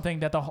reveal something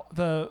that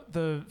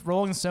the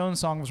Rolling Stones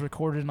song was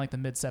recorded in like the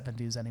mid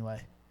 '70s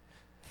anyway.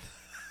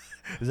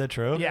 Is that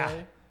true? Yeah.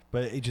 Okay.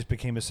 But it just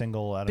became a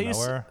single out of They just-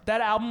 nowhere. that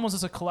album was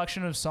just a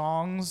collection of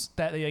songs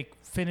that they like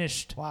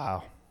finished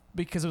Wow.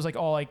 because it was like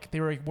all like they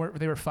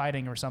were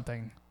fighting or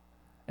something,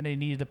 and they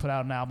needed to put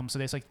out an album, so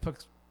they just like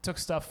took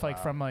stuff like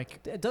from like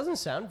It doesn't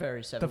sound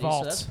very 70s, so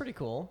vaults. that's pretty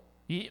cool.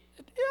 yeah,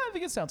 I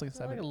think it sounds like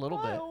Like 70s. a little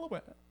bit. A little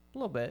bit. A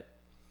little bit.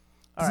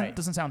 All Doesn't, right.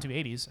 doesn't sound too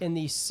 80s. In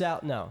the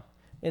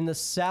in the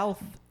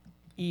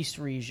southeast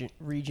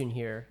region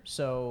here,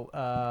 so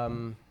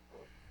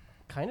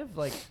kind of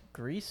like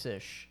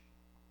Grease-ish.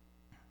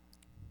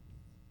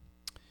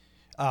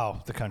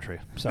 Oh, the country.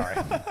 Sorry.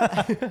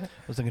 I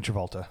was thinking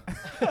Travolta.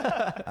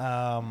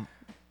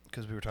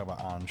 Because we were talking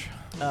about Ange.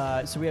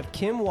 So we have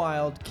Kim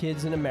Wilde,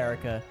 Kids in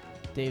America,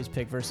 Dave's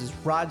pick versus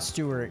Rod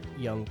Stewart,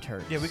 Young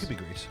Turks. Yeah, we could be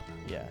Grease.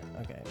 Yeah.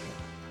 Okay.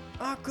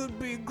 I could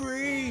be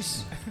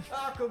Grease.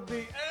 I could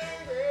be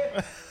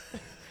angry.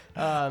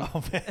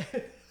 Oh man.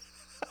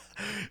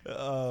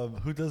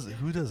 Who does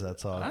that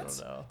song? I don't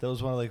know. That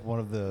was one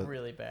of the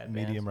Really bad.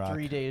 medium bands. rock.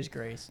 3 Days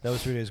Grace. That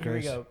was 3 Days Here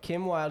Grace. we go.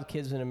 Kim Wilde,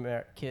 Kids in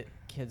America.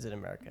 Kids in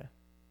America.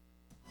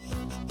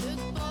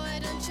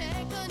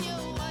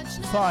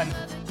 Fun.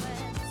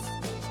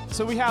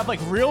 So we have like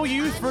real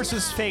youth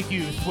versus fake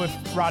youth with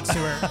Rod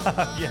Stewart.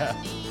 Yeah.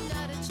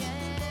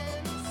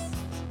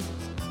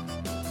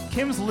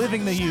 Kim's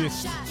living the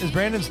youth. Is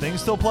Brandon's thing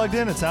still plugged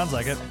in? It sounds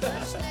like it.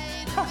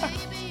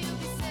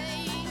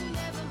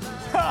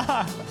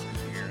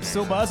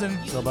 Still buzzing.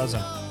 Still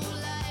buzzing.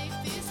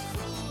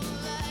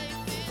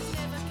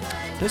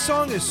 This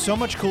song is so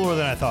much cooler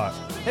than I thought.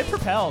 It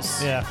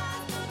propels. Yeah.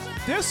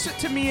 This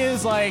to me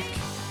is like,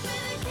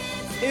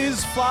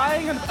 is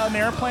flying an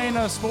airplane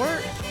a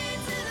sport?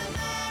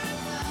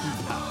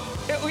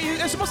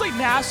 It's almost like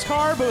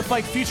NASCAR, but with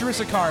like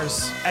futuristic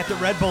cars. At the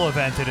Red Bull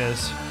event, it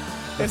is.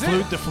 The Is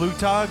flute, it? the flute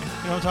tog. You know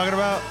what I'm talking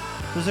about?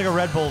 There's like a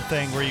Red Bull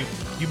thing where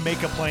you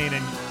make a plane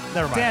and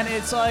never mind. Dan,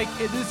 it's like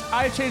it is.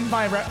 I changed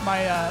my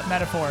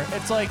metaphor.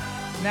 It's like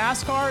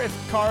NASCAR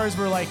if cars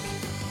were like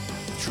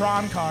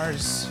Tron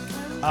cars.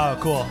 Oh,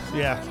 cool.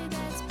 Yeah.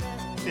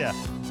 Yeah.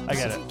 I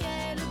get it.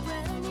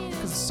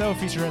 It's so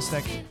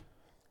futuristic.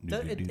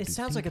 It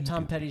sounds like a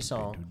Tom Petty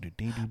song.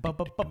 When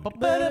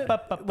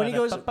When he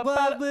goes,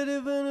 "Why would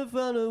it wanna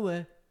run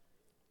away?"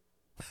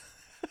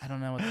 I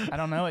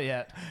don't know it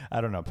yet. I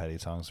don't know Petty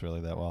songs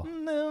really that well.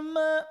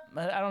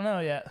 I don't know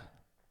it yet.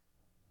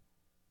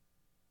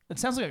 It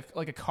sounds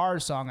like a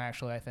Cars song,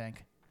 actually. I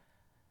think.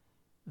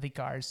 The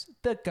Cars.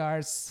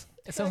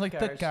 It sounds like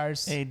the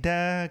Cars. Hey,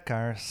 da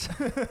cars.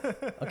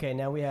 Okay,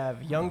 now we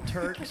have Young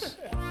Turks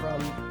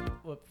from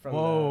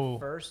Whoa. the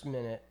first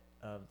minute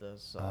of the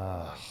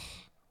song.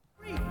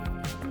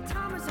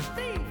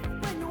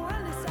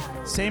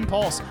 Same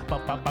pulse.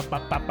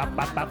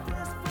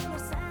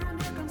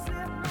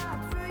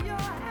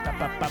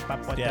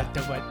 Yeah.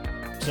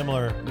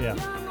 Similar. Yeah.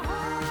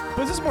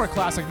 But this is more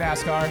classic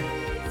NASCAR.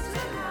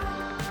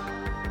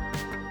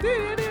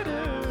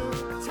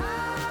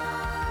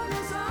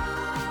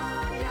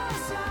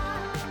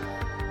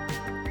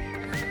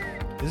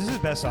 Is this his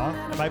best song?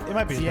 It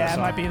might be his Yeah, best it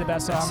song. might be the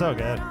best song. It's so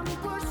good.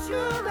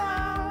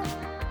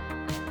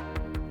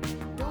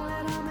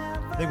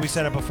 I think we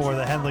said it before,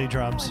 the Henley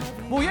drums.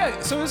 Well, yeah.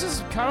 So this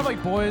is kind of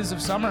like Boys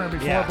of Summer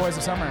before Yeah. Boys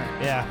of Summer.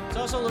 Yeah. It's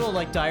also a little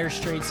like Dire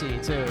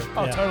Straitsy too.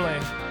 Oh, Yeah. totally.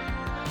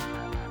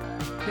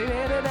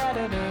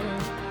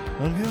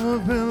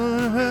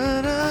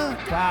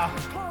 Wow.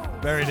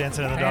 Very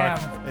Dancing in the Dark.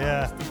 Damn.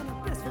 Yeah.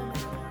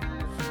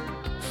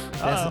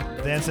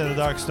 Uh-oh. Dancing in the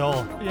Dark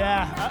stole.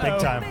 Yeah. Big uh-oh.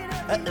 time.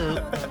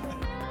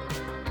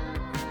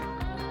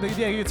 The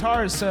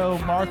guitar is so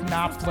Mark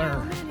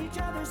Knopfler.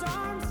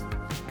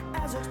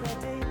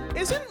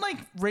 Isn't like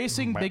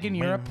racing big in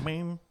Europe?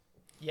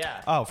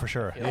 Yeah. Oh, for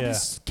sure. I Yeah.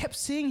 just kept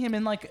seeing him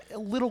in like a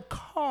little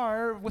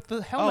car with the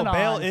Oh, helmet on.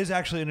 Bale is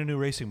actually in a new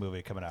racing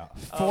movie coming out.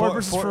 Ford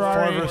versus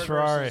Ferrari. Ford versus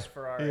Ferrari. versus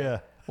Ferrari. Yeah.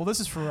 Well, this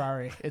is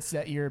Ferrari. It's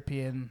that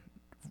European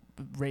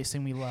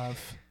racing we love.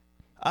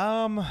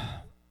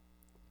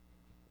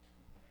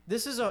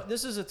 This is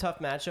a tough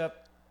matchup.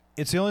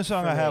 It's the only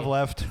song For I have me.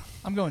 left.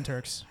 I'm going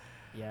Turks.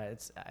 Yeah,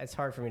 it's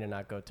hard for me to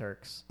not go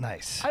Turks.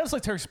 Nice. I just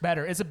like Turks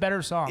better. It's a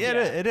better song. Yeah,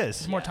 it is.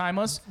 It's more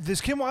timeless.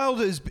 This Kim Wilde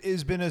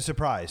has been a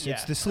surprise. Yeah.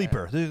 It's the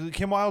sleeper.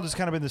 Kim Wilde has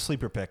kind of been the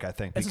sleeper pick, I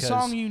think. It's because a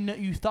song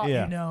you thought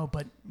Yeah. you know,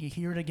 but you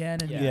hear it again,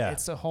 and Yeah.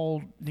 it's a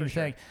whole new For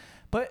sure. thing.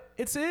 But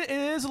it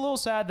is a little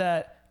sad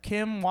that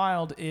Kim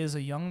Wilde is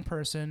a young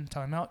person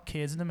talking about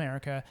kids in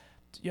America.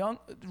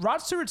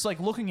 Rod Stewart's like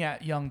looking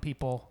at young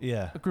people,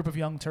 Yeah. a group of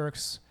young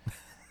Turks,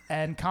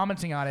 and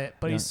commenting on it.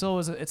 But Yeah. he still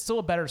is. It's still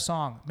a better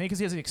song, maybe because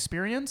he has the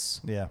experience.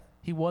 Yeah.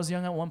 He was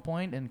young at one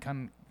point,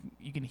 and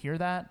you can hear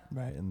that.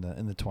 Right in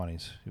the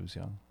 20s, he was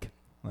young.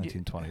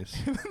 1920s.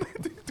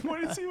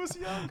 20s, he was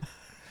young.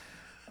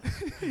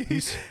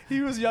 He's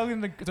He was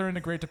young during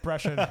the Great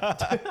Depression.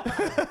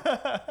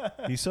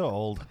 he's so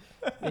old.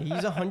 Yeah,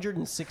 he's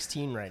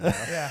 116 right now.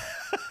 Yeah.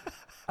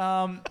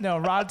 No,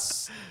 Rod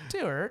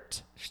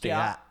Stewart.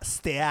 Yeah.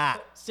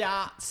 Stat.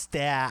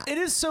 It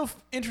is so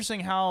interesting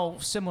how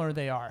similar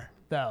they are,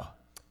 though.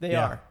 They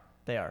Yeah. are.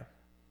 They are.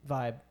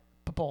 Vibe.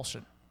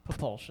 Propulsion.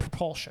 Propulsion.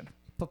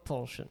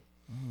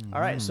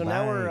 All right, so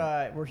now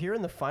we're here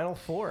in the final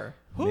four.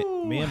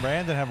 Me and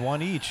Brandon have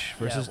one each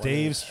versus one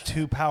Dave's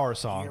two power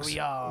songs. Here we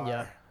are.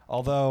 Yeah.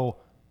 Although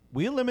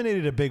we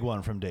eliminated a big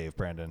one from Dave,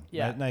 Brandon.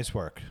 Yeah. Nice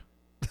work.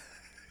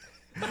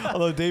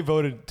 Although Dave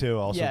voted too,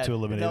 also yeah. to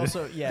eliminate it.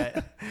 Also, yeah.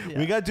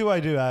 We got Do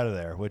I Do out of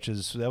there,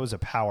 that was a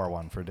power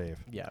one for Dave.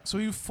 Yeah. So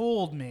you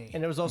fooled me.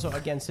 And it was also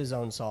against his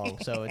own song,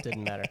 so it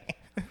didn't matter.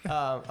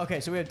 Okay,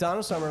 so we have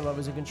Donna Summer, Love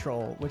is in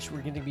Control, which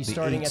we're going to be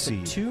starting 8 at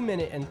the seed.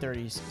 2-minute and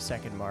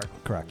 30-second mark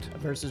Correct.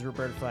 versus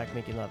Roberta Flack,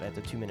 Making Love at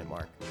the 2-minute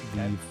mark.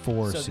 The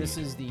 4 So seed. this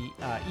is the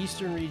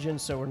eastern region,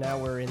 so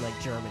we're in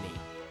like Germany.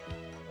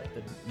 Like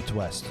the, It's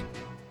West.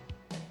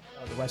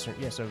 the western,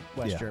 so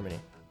West Yeah. Germany.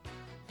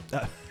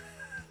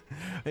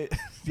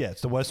 Yeah,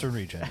 it's the Western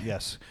region.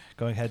 Yes.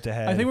 Going head to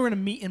head. I think we're going to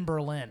meet in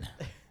Berlin.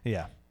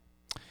 Yeah.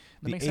 That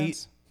The makes 8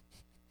 sense?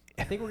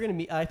 I think we're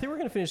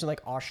gonna finish in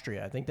like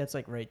Austria. I think that's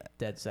like right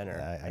dead center.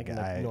 Like in,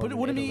 like, I- northern But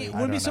wouldn't it Italy. be, I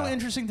wouldn't it be don't so know.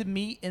 interesting to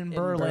meet in In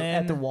Berlin?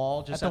 at the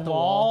wall, just At at the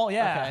wall,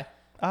 yeah. Okay.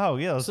 Oh,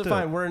 yeah, let's So do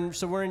fine,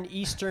 it. we're in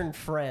eastern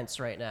France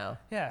right now.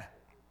 Yeah.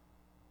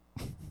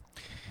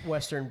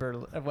 Western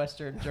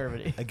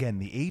Germany. Again,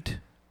 the 8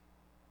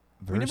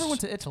 We never versus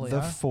went to Italy,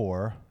 the huh?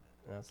 4.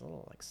 That's a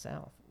little like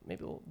south.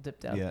 Maybe we'll dip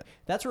down. Yeah.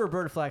 That's where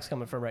Roberta Flack's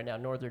coming from right now,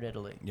 northern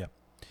Italy. Yeah.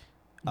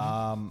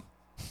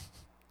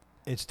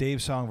 It's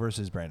Dave's song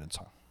versus Brandon's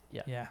song.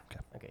 Yeah.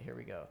 Okay, here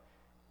we go.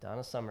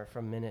 Donna Summer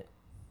from minute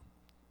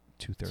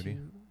 2:30.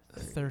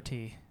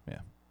 30. Yeah.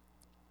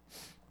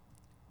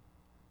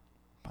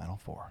 Final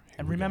 4. Here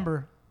And we go.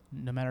 remember,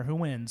 no matter who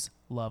wins,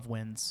 love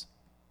wins.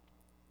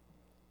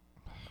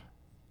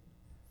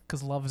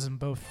 Because love is in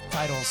both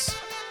titles.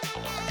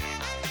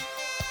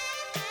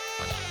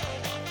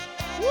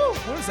 Woo!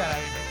 What is that?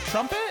 A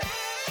trumpet?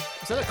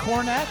 Is that a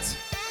cornet?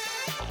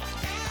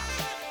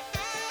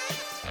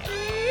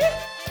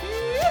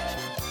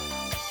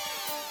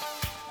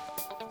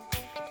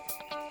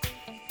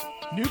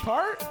 New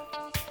part?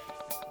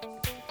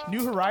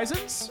 New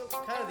Horizons?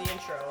 kind of the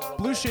intro. a little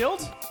Blue bit.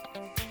 Shield?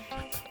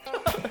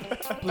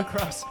 Blue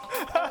Cross.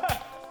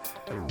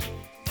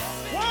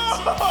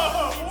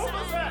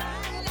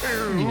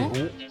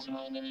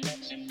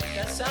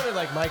 That sounded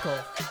like Michael.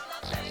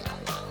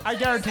 I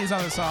guarantee he's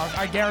on this song.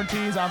 I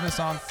guarantee he's on this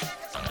song.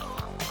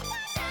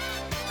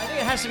 I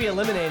think it has to be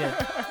eliminated.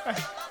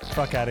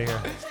 Fuck out of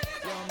here.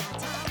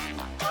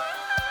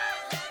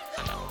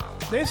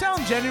 They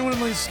sound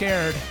genuinely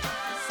scared.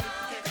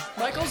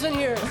 Michael's in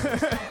here.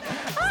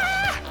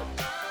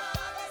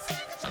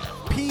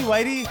 P.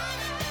 Whitey.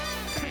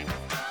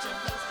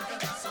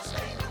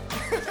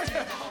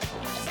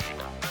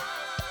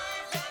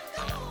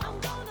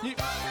 You-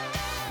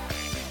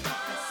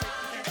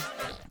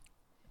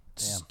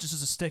 Just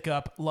as a stick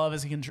up, love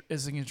is in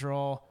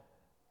control.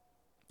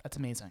 That's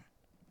amazing.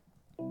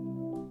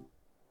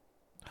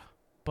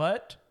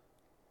 But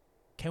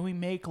can we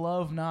make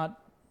love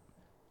not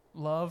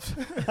love?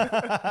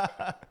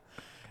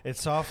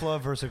 It's soft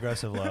love versus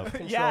aggressive love.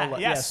 Control Yeah, love.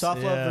 yes.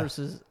 soft Yeah. love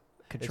versus It's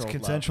control.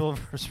 consensual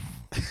versus.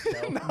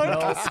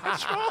 Love.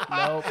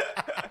 Nope.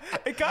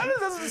 It kind of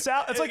doesn't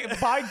sound. It's like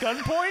by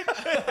gunpoint.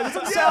 It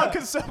doesn't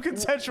sound so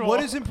consensual.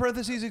 What is in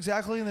parentheses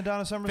exactly in the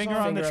Donna Summer Finger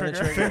song? on the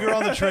trigger? Finger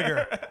on the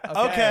trigger.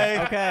 Okay.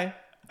 Okay.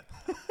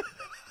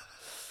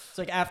 It's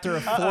like after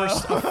a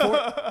forced.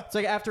 It's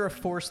like after a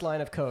forced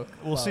line of coke.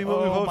 We'll see what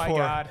we Oh vote my for.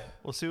 God.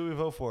 We'll see what we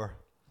vote for.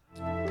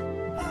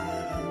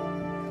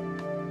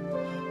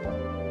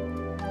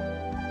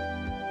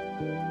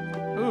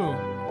 Ooh,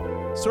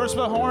 source of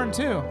a horn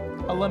too.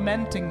 A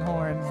lamenting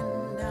horn.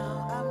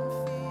 Now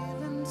I'm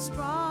feeling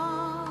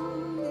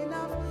strong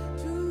enough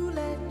to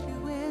let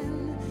you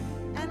in,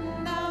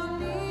 and I'll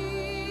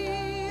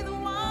need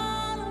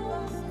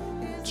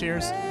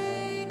Cheers.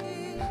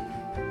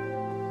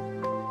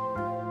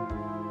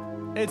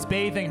 It's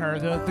bathing her.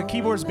 The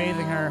keyboard's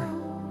bathing her.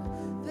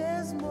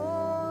 There's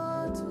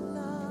more to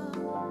love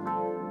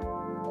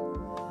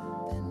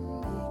than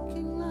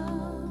making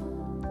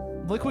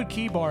love. Liquid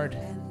keyboard.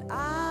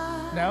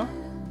 I No?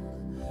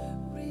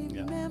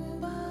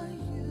 remember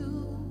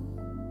you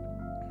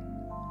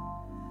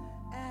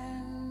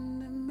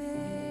and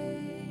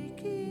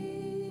making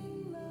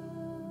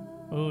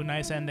love. Ooh,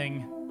 nice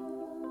ending.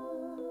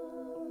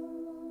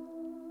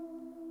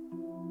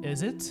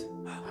 Is it?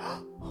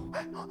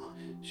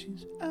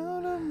 She's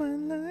out of my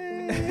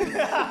life.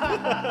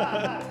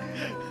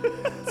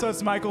 So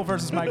it's Michael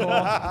versus Michael,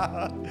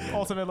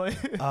 ultimately.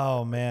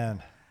 Oh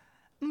man,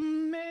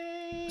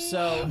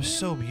 So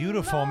so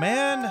beautiful,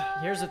 man.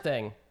 here's the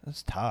thing.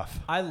 That's tough.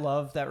 I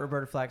love that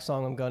Roberta Flack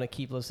song. I'm going to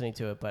keep listening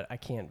to it, but I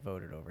can't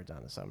vote it over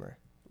Donna Summer.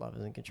 Love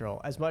is in Control.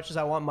 As much as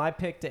I want my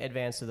pick to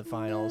advance to the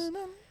finals,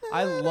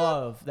 I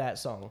love that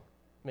song,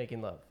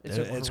 Making Love.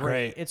 It's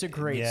great. It's a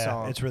great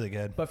song. It's really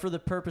good. But for the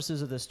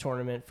purposes of this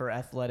tournament, for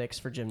athletics,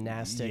 for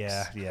gymnastics,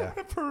 Yeah.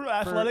 For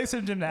athletics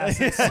and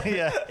gymnastics.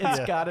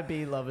 it's got to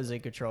be Love is in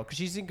Control because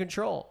she's in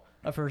control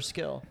of her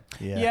skill.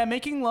 Yeah,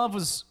 Making Love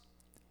was...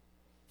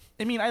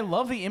 I mean, I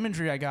love the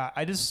imagery I got.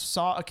 I just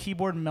saw a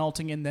keyboard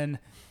melting and then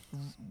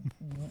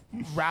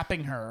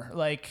wrapping her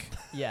like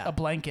Yeah. a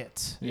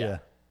blanket. Yeah.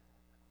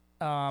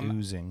 Um,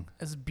 Oozing.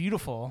 It's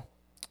beautiful.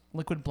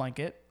 Liquid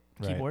blanket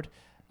Right. keyboard.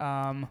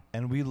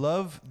 And we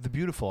love the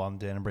beautiful on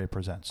Dan and Bray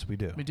Presents. We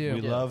do. We do.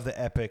 We Yeah. love the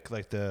epic,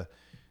 like the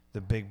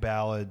big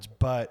ballads,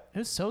 but It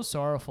was so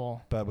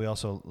sorrowful. we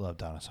also love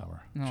Donna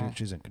Summer. No.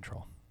 She's in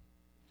control.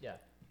 Yeah.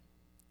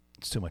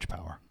 It's too much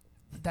power.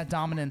 That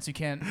dominance, you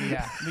can't...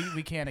 Yeah,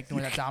 we can't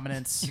ignore that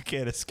dominance. You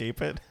can't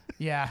escape it.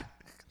 Yeah.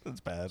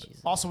 That's bad.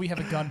 Also, we have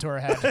a gun to her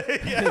head.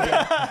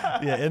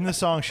 Yeah, in the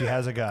song she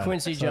has a gun.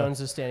 Quincy So-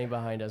 Jones is standing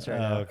behind us right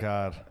Oh now.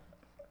 God.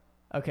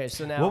 Okay,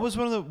 so now What was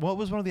one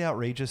of the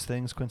outrageous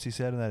things Quincy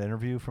said in that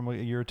interview from a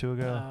year or two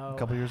ago? Oh, A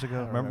couple years I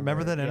ago? don't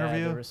Remember that Yeah,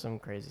 interview? there was some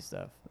crazy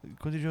stuff.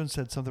 Quincy Jones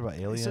said something about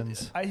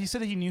aliens. He said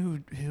that he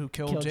knew who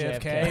killed Killed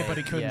JFK, but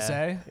he couldn't Yeah.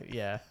 say.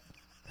 Yeah.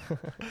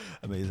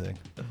 Amazing.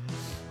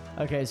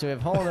 Okay, so we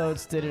have Hall &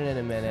 Oates, Did It in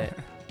a Minute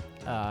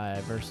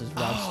versus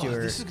Rod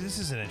Stewart. This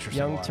is an interesting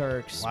Young one.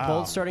 Turks, Wow.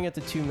 both starting at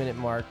the 2-minute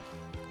mark.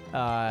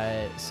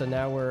 So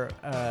now we're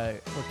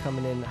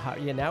coming in.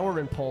 Now we're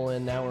in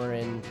Poland. Now we're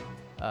in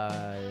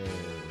I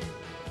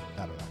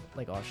don't know.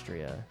 like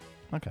Austria,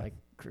 Okay. like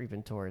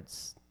creeping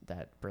towards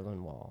that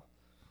Berlin Wall.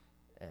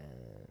 And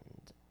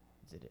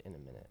Did It in a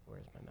Minute.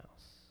 Where's my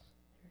mouse?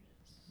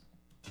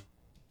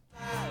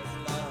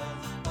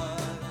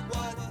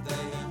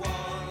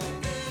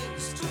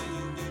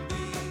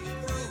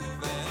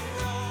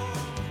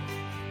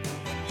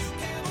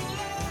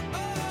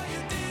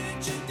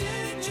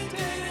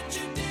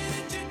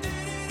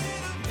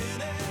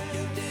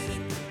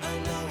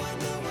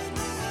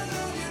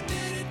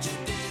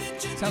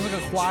 Sounds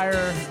like a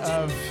choir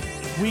of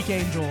weak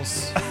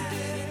angels.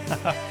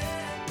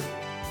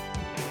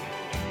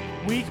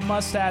 Weak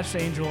mustached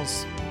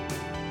angels.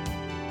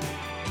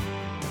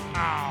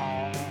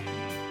 Ow.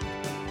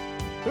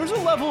 There's a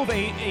level of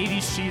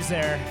 80s cheese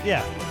there.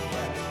 Yeah.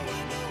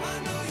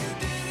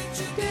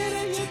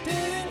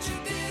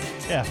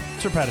 Yeah,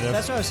 it's repetitive.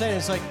 That's what I was saying.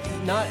 It's like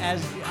not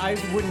as I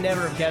would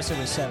never have guessed it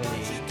was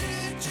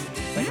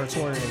 70s, like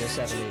recorded in the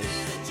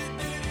 70s.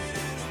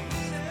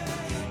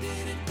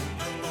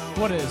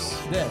 What is?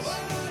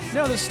 This.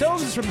 No, the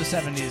Stones is from the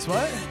 70s.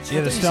 What? Yeah,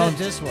 I the thought you said Stones.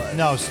 this was.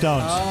 No,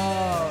 Stones.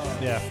 Oh,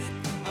 Yeah.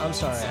 I'm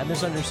sorry. I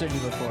misunderstood you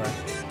before.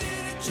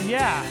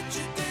 Yeah.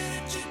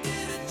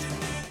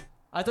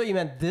 I thought you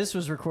meant this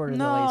was recorded in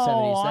the No, late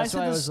 70s. I That's said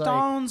why I the was like.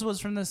 Stones was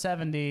from the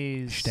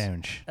 70s.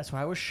 Stones. That's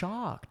why I was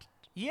shocked.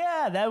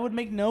 Yeah, that would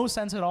make no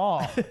sense at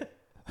all.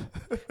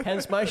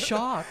 Hence my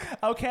shock.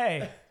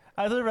 Okay.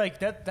 I was like,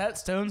 that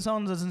Stone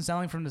song doesn't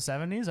sound like from the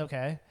 70s?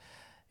 Okay.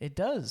 It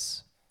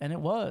does. And it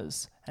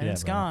was. And Yeah,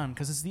 it's bro. gone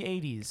because it's the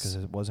 80s. Because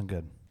it wasn't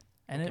good.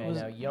 And Okay, it was.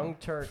 now Young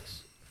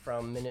Turks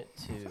from minute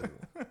 2.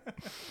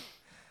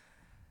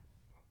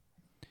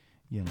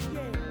 You know.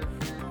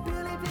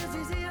 Billy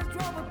Dizzy's ears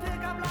drove a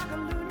pickup like a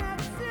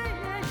lunatic.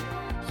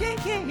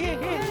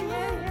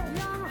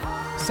 Young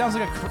heart Sounds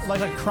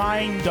like a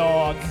crying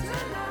dog.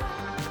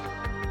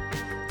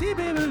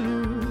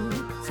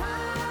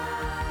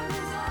 time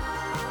is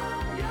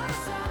on your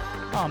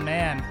side. Oh,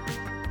 man.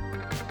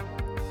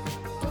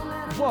 Don't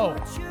let 'em Whoa.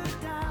 put you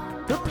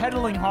down. They're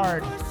pedaling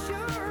hard. Push you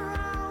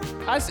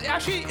around.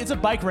 Actually, it's a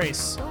bike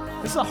race.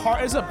 It's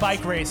a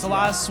bike race. A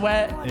lot of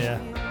sweat. Yeah.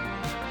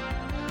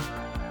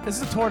 This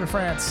is the Tour de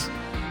France.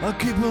 I'll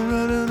keep on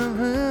running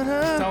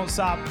around. Don't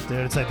stop.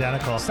 Dude, it's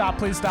identical. Stop,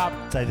 please stop.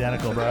 It's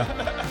identical, bro.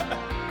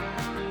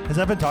 Has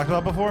that been talked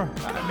about before?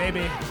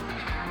 Maybe.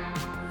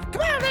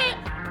 Come on, man.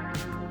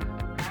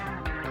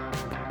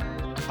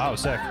 Oh,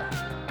 sick.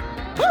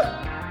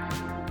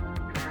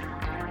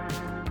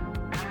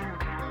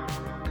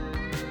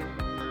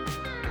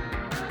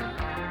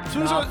 So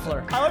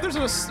Knopfler. I love there's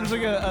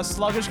like a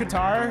sluggish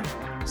guitar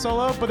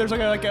solo, but there's like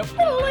a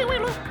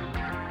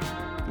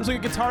there's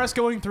like a guitarist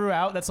going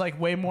throughout that's like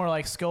way more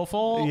like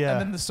skillful, Yeah.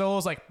 and then the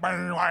solo's like.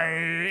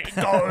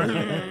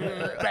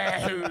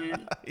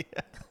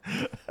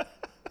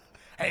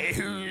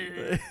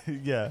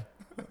 Yeah.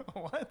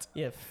 What?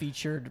 Yeah,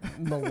 featured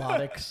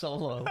melodic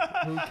solo.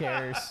 Who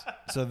cares?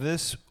 So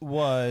this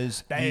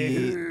was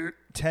the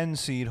 10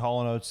 seed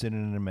Hall & Oates Did It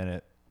in a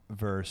Minute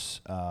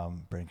verse.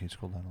 Brandon, can you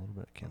scroll down a little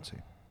bit? I can't see.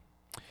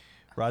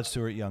 Rod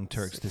Stewart, Young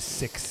Turks, the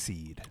 6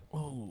 seed.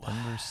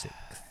 Number 6.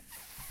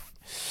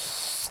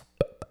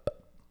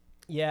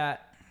 Yeah,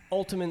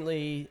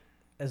 ultimately,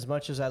 as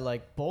much as I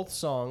like both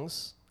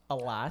songs a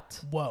lot,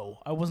 Whoa!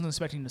 I wasn't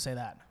expecting to say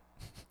that.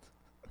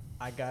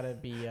 I gotta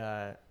be.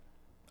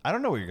 I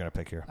don't know what you're going to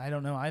pick here. I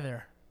don't know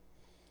either.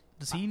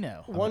 Does he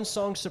know? One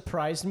song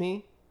surprised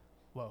me.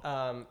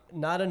 Whoa!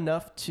 Not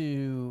enough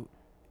to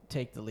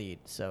take the lead,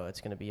 so it's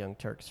gonna be Young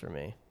Turks for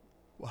me.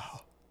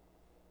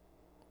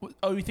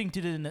 Oh, you think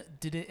did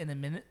it in a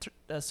minute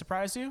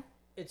surprise you?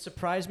 It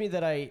surprised me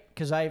that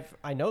because I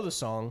know the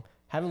song,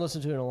 haven't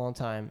listened to it in a long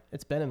time.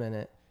 It's been a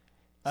minute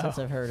since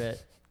I've heard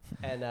it,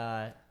 and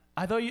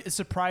I thought it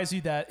surprised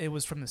you that it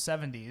was from the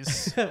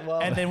 70s,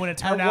 well, and then when it at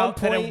turned one out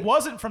that it point-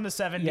 wasn't from the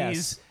 70s,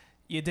 Yes.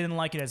 you didn't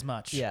like it as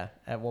much. yeah,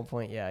 at one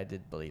point, yeah, I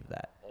did believe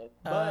that.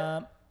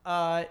 Um,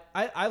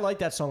 I like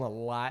that song a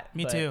lot.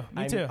 Me but too,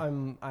 me too.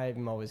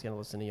 I'm always gonna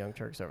listen to Young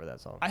Turks over that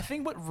song. I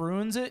think what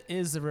ruins it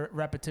is the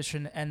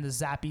repetition and the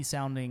zappy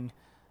sounding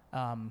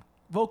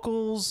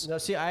vocals. No,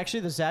 see, actually,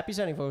 the zappy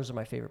sounding vocals are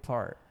my favorite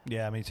part.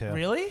 Yeah, me too.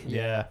 Really?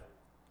 Yeah.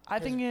 I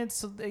think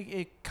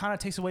it kind of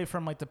takes away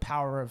from like the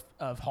power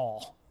of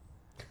Hall.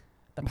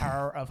 The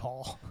power of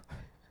Hall.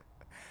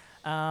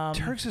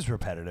 Turks is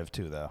repetitive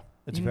too, though.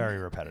 It's very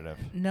repetitive.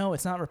 No,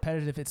 it's not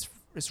repetitive.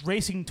 It's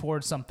racing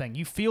towards something.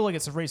 You feel like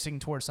it's racing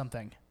towards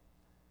something.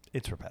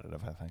 It's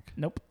repetitive, I think.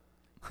 Nope.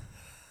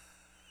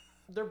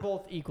 They're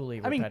both equally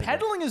I mean, repetitive.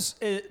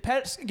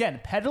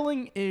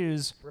 pedaling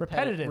is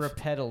repetitive.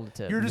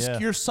 Repetitive. You're just Yeah.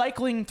 you're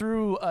cycling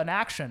through an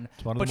action,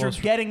 one of but the you're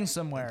most- getting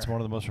somewhere. It's one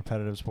of the most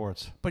repetitive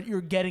sports. But you're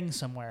getting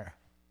somewhere.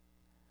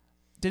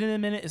 Did it in a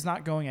minute is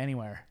not going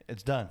anywhere.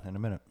 It's done in a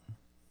minute.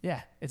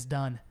 Yeah, it's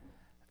done.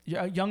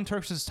 Young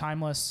Turks is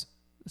timeless.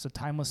 It's a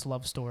timeless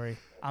love story.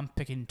 I'm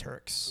picking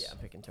Turks. Yeah, I'm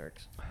picking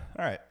Turks.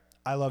 All right.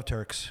 I love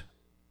Turks.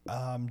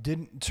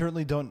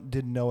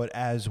 Didn't know it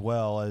as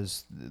well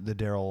as the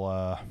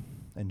Daryl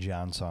and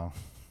John song.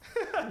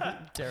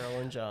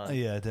 Daryl and John.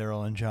 Yeah,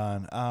 Daryl and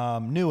John.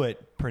 Knew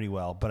it pretty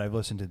well, but I've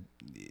listened to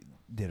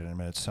Did It in a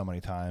Minute so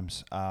many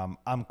times.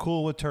 I'm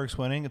cool with Turks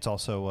winning. It's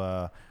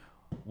also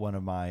one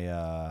of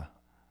my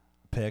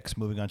picks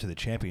moving on to the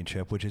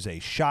championship, which is a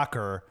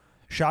shocker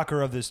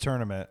of this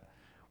tournament.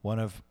 One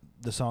of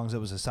the songs that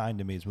was assigned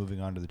to me is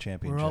moving on to the We're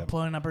championship. all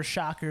pulling up our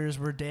shockers.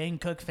 We're Dane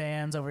Cook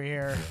fans over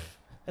here.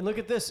 And look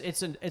at this.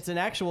 It's an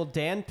actual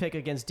Dan pick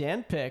against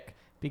Dan pick,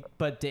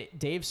 but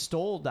Dave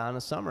stole Donna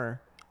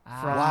Summer.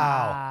 From,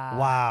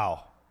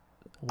 Wow.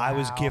 I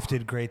was Wow.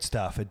 gifted great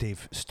stuff, and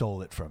Dave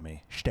stole it from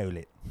me. Stole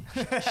it.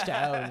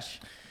 Stouge.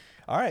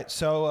 All right,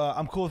 so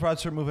I'm cool with Rod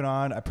Stewart moving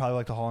on. I probably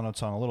like the Hall & Oates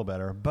song a little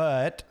better,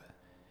 but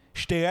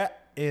Stewart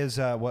is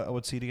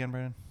what seed again,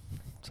 Brandon?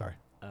 Sorry.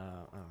 I don't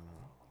know.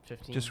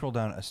 15. Just scroll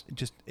down.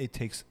 It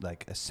takes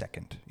like a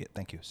second. Yeah,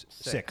 thank you.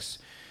 6.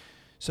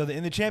 So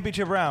in the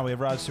championship round, we have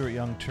Rod Stewart,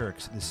 Young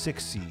Turks, the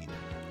 6th seed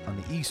on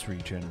the East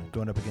region,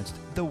 going up against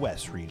the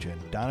West region.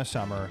 Donna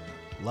Summer,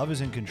 Love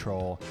Is in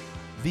Control,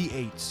 the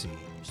 8th seed.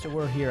 So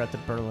we're here at the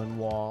Berlin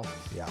Wall.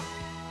 Yeah.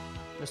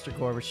 Mr.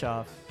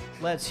 Gorbachev,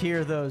 let's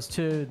hear those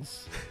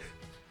tunes.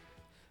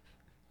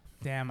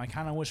 Damn, I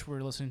kind of wish we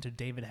were listening to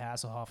David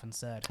Hasselhoff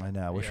instead. I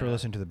know. Wish we were Yeah.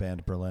 listening to the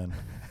band Berlin.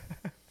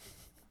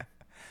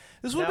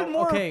 This would have Now, been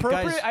more okay,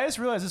 appropriate. guys- I just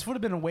realized this would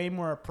have been a way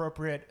more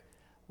appropriate,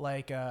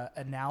 like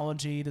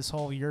analogy. This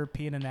whole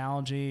European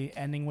analogy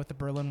ending with the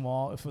Berlin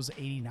Wall. If it was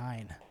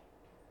 '89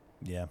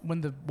 Yeah. when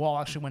the wall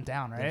actually went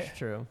down, right? That's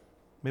true.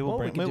 Maybe Well,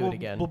 we bring can do it we'll-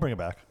 again. We'll bring it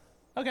back.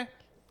 Okay.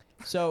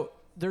 So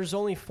there's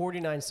only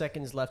 49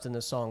 seconds left in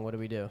this song. What do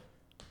we do?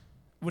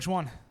 Which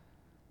one?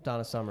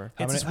 Donna Summer.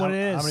 How It's many, just what how, it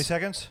is. How many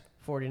seconds?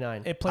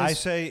 49. It I plays.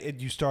 say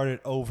you start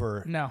it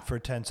over No. for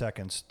 10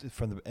 seconds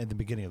from at the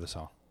beginning of the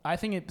song. I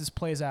think it just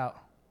plays out,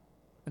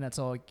 and that's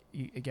all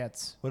it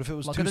gets. What if it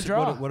was Luck two of the se-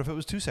 draw. What if it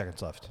was 2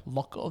 seconds left?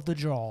 Luck of the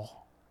draw.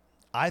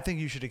 I think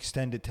you should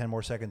extend it 10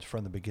 more seconds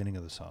from the beginning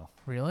of the song.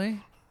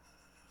 Really?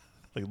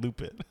 Like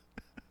loop it.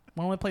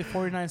 Why don't we play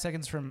 49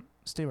 seconds from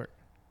Stewart?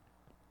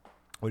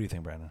 What do you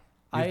think, Brandon?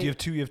 I- You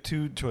have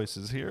two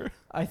choices here.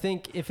 I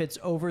think if it's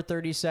over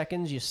 30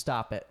 seconds, you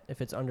stop it. If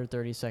it's under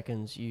 30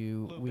 seconds,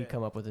 we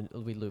come up with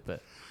we loop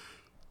it.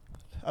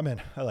 I'm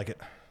in. I like it.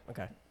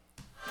 Okay.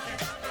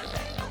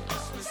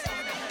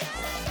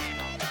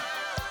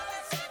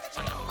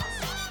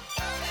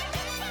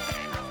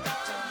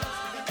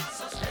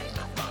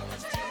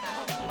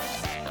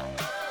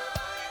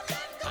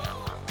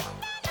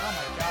 Oh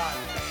my god.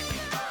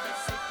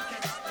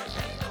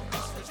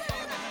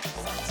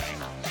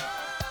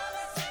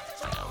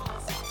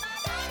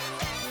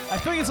 I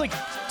feel like it's like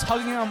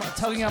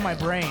tugging on my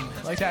brain,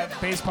 like that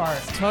bass part.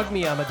 Tug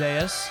me,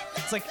 Amadeus.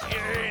 It's like,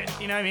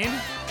 you know what I mean?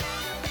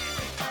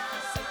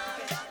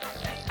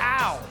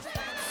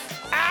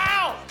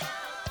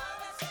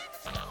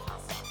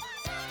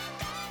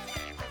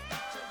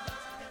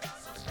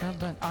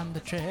 but on the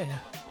trail.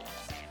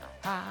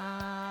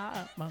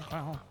 I'm a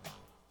crown.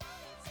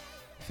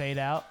 Fade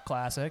Out,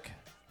 classic.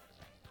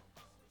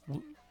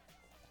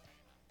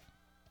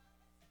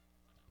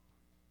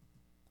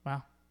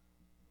 Wow.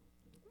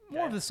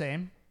 More of the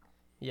same,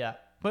 Yeah.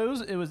 but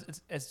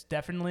it's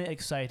definitely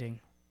exciting.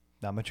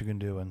 Not much you can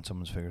do when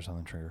someone's fingers on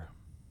the trigger.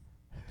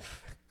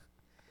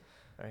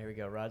 All right, here we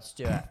go. Rod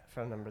Stewart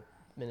from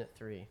minute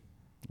 3.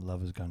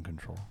 Love is gun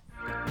control.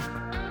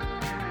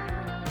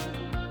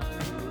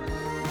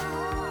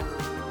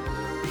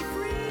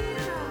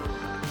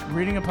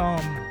 Reading a poem,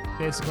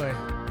 basically.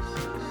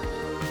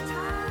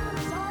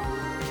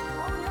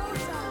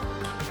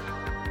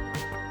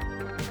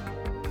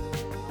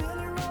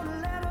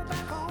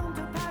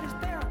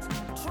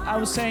 I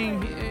was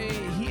saying,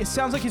 it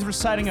sounds like he's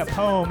reciting a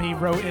poem he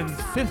wrote in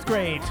 5th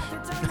grade.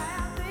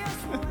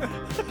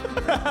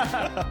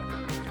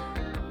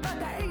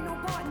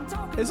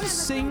 Is this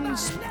singing?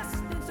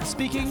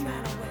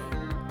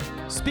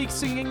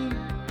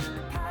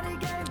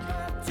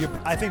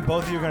 I think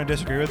both of you are going to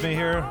disagree with me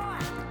here.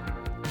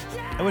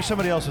 I wish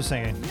somebody else was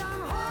singing.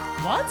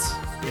 What?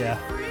 Yeah.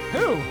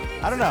 Who?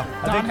 I don't know.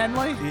 Don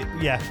Henley?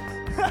 Yeah.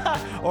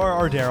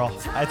 or Daryl.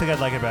 I think I'd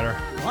like it better.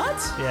 What?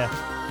 Yeah.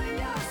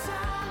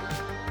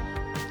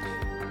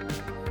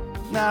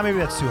 Nah, maybe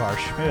that's too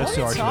harsh. Maybe that's What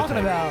too are you harsh. talking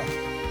about?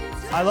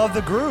 I love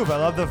the groove. I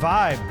love the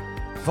vibe.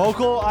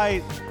 Vocal, I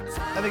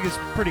think it's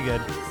pretty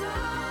good.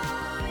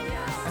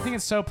 I think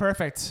it's so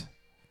perfect.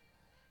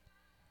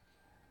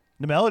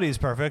 The melody is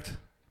perfect.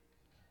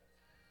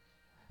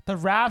 The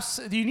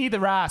rasp. Do you need the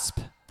rasp?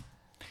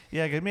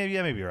 Yeah, maybe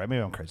you're right.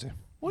 Maybe I'm crazy.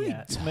 What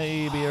Yeah. are you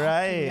Maybe you're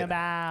right.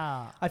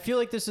 about? I feel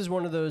like this is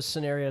one of those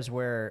scenarios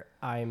where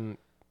I'm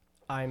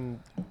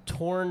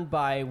torn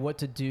by what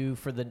to do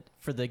for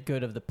the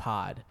good of the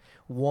pod.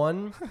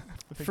 One,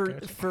 for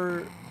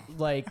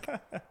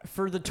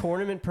the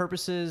tournament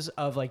purposes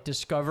of like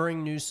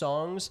discovering new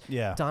songs.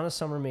 Yeah. Donna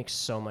Summer makes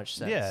so much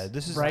sense. Yeah,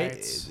 this is right.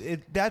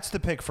 That's the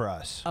pick for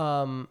us.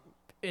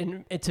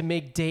 And to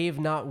make Dave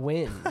not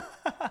win,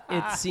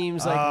 it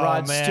seems like Oh,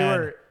 Rod man.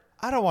 Stewart.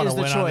 I don't want is to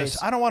the win on this.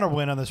 choice. I don't want to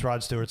win on this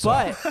Rod Stewart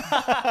song.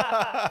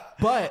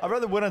 But I'd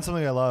rather win on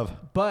something I love.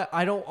 but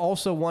I don't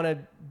also want to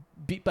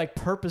be like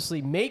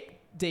purposely make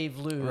Dave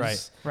lose.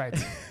 Right.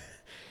 Right.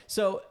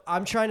 So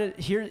I'm trying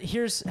to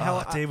here's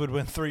how Dave would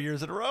win 3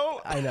 years in a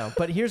row. I know,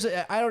 but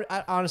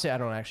honestly I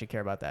don't actually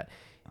care about that.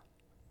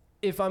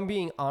 If I'm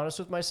being honest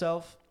with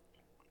myself,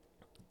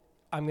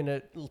 I'm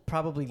gonna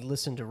probably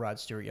listen to Rod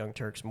Stewart Young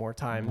Turks more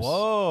times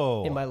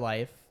Whoa. in my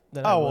life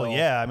than I Oh will well,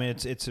 yeah. I mean,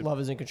 it's Love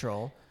Is in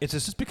Control. it's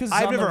just Because it's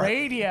I've on never the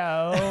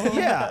radio.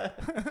 yeah.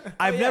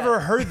 I've never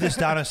heard this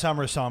Donna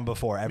Summer song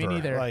before ever.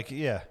 neither. Like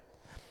yeah.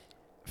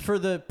 For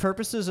the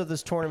purposes of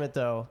this tournament,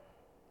 though,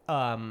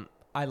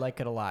 I like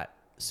it a lot.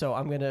 So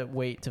I'm gonna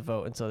wait to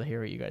vote until I hear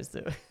what you guys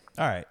do.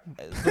 All right.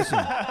 Listen.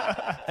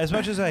 As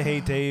much as I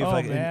hate Dave, Oh,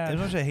 as man.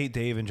 much as I hate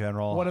Dave in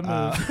general, What a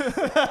move.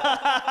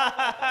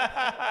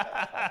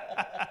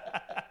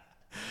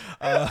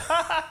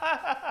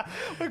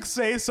 Like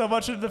say so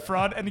much in the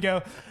front and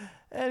go,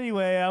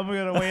 anyway, I'm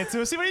gonna wait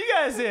to see what you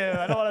guys do.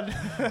 I don't want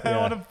to. I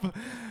don't want to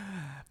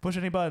push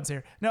any buttons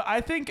here. No,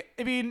 I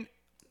mean,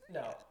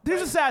 No.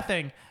 there's a sad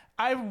thing.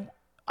 I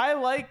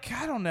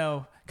don't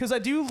know, because I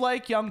do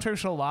like Young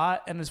Turks a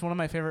lot, and it's one of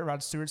my favorite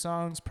Rod Stewart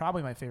songs.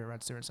 Probably my favorite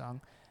Rod Stewart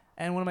song,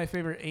 and one of my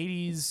favorite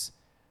 '80s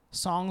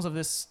songs of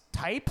this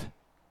type.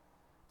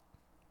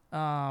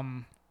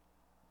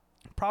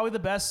 Probably the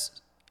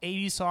best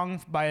 '80s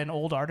song by an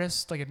old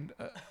artist, like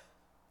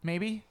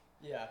maybe.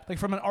 Yeah. Like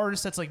from an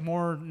artist that's like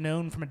more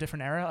known from a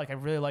different era. Like I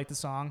really like the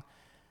song.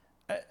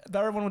 The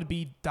other one would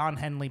be Don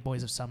Henley,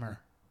 Boys of Summer.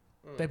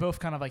 They both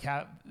kind of like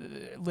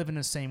live in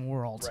the same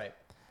world. Right.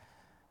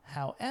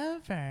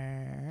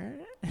 However,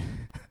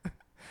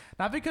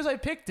 not because I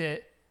picked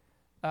it,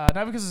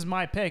 not because it's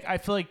my pick. I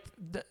feel like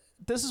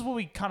this is what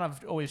we kind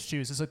of always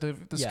choose. It's like the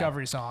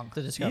Discovery song.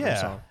 The Discovery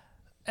Yeah. song.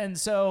 And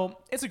so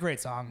it's a great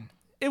song.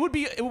 It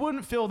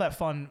wouldn't feel that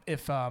fun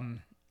if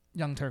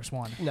Young Turks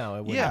won. No, it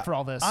wouldn't. Yeah. After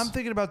all this. I'm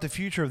thinking about the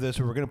future of this,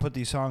 where we're going to put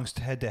these songs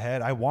head to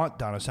head. I want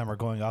Donna Summer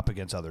going up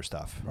against other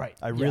stuff. Right.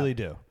 I really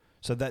do.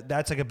 So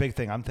that's like a big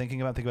thing. I'm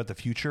thinking about the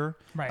future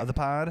Right. of the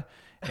pod,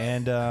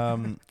 and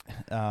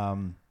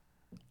I'm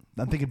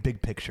thinking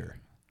big picture.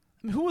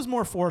 Who was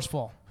more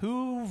forceful?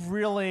 Who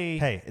really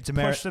Hey, it's a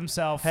pushed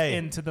himself Hey.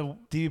 into the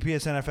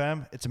DUPS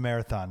NFM. It's a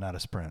marathon, not a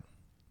sprint.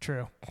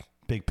 true?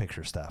 Big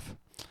picture stuff.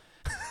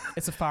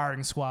 It's a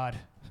firing squad.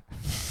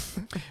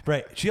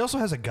 Right. She also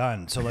has a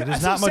gun, so like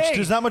That's what I'm saying.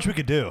 there's not much we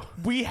could do.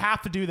 We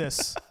have to do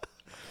this,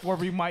 or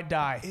we might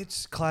die.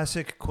 It's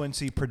classic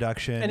Quincy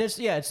production. And it's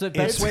the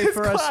best It's- way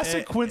for us.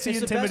 Classic Quincy It's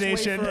the best way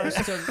intimidation. for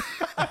us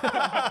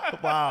to-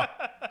 wow.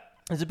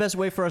 It's the best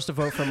way for us to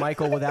vote for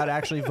Michael without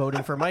actually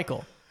voting for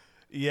Michael.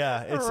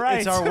 Yeah, it's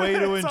Right. our way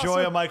to It's enjoy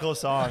also- a Michael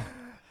song.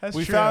 That's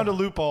We true. found a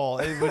loophole,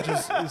 which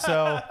is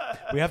so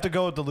we have to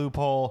go with the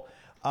loophole.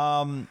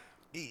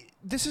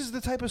 this is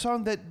the type of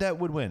song that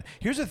would win.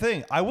 Here's the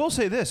thing. I will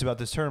say this about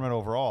this tournament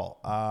overall.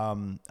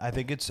 I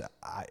think it's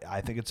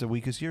the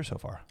weakest year so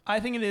far. I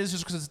think it is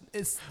just because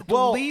it's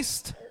Well, the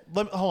least.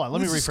 Hold on.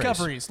 Let me least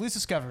rephrase. Least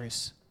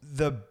discoveries.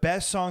 The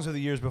best songs of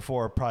the years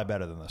before are probably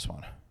better than this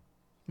one.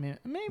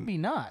 Maybe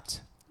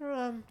not.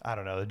 I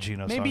don't know. The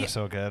Geno Maybe- song is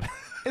so good.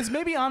 It's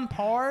maybe on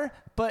par,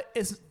 but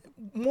it's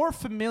more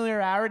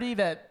familiarity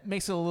that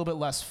makes it a little bit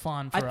less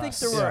fun for I think us.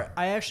 there were.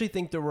 I actually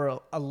think there were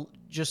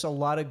just a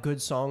lot of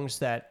good songs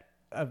that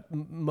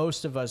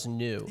most of us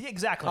knew. Yeah,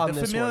 exactly. on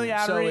The this one.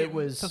 familiarity. So it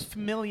was the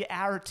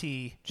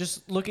familiarity.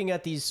 just looking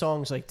at these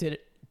songs. Like, did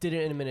it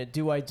in a minute?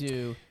 Do I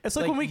do? It's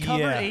like when we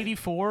covered yeah.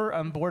 84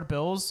 on Board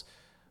Bills.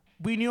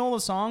 We knew all the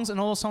songs, and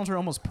all the songs were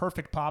almost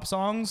perfect pop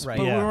songs. Right.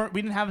 But Yeah.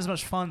 we didn't have as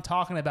much fun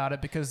talking about it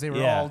because they were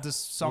Yeah. all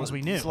just songs we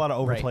knew. There's a lot of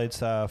overplayed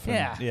stuff. And,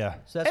 Yeah. Yeah.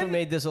 So that's what And-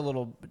 made this a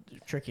little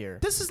trickier.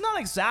 This is not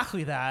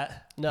exactly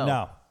that,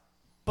 No.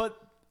 but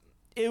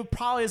it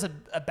probably is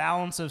a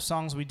balance of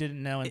songs we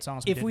didn't know and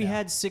songs we If did we know.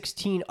 had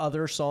 16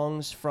 other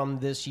songs from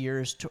this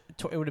year's,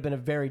 it would have been a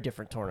very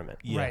different tournament.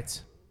 Yeah.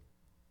 Right.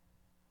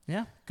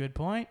 Yeah, good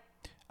point.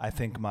 I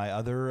think my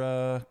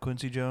other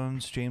Quincy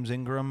Jones, James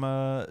Ingram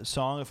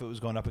song, if it was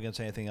going up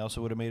against anything else, it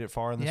would have made it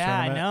far in this Yeah,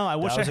 I tournament. know. I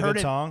wish that was I a heard good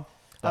it. song.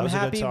 That I'm was a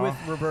good happy song. with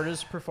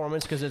Roberta's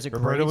performance because it's a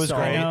Roberta great was song.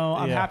 great. I know.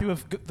 I'm Yeah. happy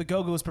with the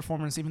Go-Go's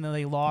performance, even though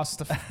they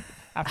lost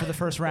after the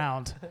first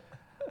round.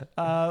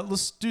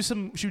 Let's do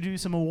some. Should we do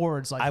some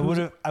awards? Like I would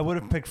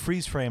have picked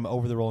Freeze Frame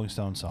over the Rolling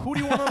Stones song. Who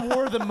do you want to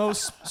award the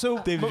most? So,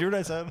 David, did you hear what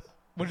I said?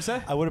 what did you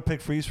say? I would have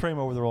picked Freeze Frame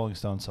over the Rolling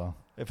Stones song.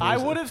 If it I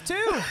was- would have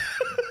too.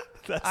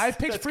 I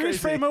picked that's Freeze crazy.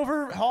 Frame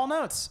over Hall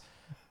Notes.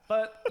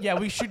 But yeah,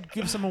 we should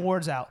give some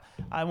awards out.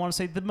 I want to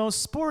say the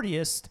most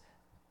sportiest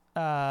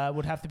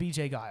would have to be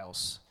Jay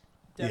Giles.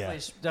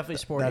 Definitely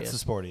sporty. That's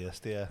the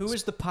sportiest, yeah. Who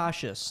is the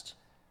poshest?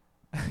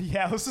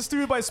 Yeah, let's just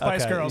do it by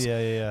Spice Okay, Girls.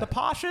 yeah. The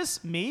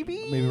poshest,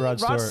 maybe? Maybe Rod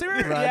Stewart.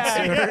 Rod yeah,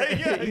 Stewart.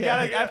 yeah. You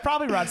gotta,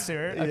 probably Rod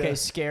Stewart. Okay,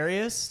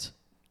 scariest?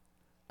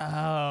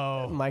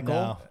 Oh. Michael?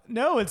 No.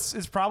 No,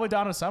 it's probably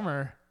Donna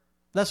Summer.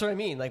 That's what I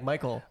mean, like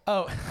Michael.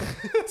 Oh,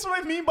 that's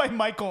what I mean by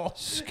Michael.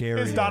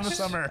 Scary. Is Donna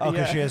Summer. Oh,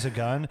 because Yeah. she has a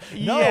gun?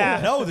 No,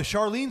 Yeah. no, the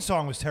Charlene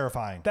song was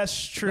terrifying. That's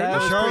true. That The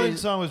was Charlene pretty-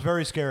 song was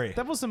very scary.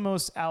 That was the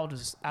most out of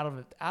this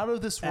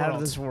world. Out of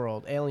this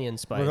world. Alien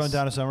Spice. We're going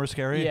Donna Summer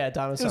scary? Yeah,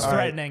 Donna It was Summer.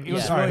 threatening. It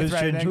was Yeah. All right, really who's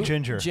threatening.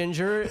 Ginger?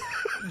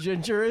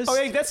 Ginger is?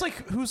 Okay, that's like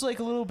who's like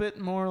a little bit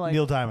more like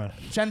Neil Diamond.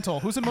 gentle.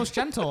 Who's the most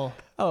gentle?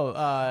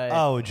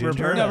 Oh, Ginger?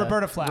 Roberta. No,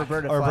 Roberta Flack.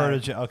 Roberta Or Flack.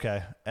 Roberta,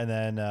 okay. And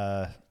then,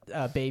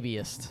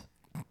 Babyist.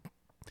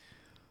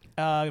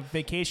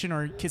 Vacation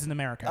or Kids in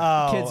America?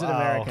 Kids in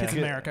America. Kids in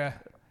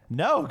America.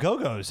 No,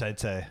 Go-Go's, I'd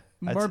say.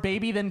 More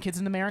baby than Kids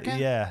in America?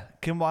 Yeah.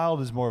 Kim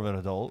Wilde is more of an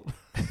adult.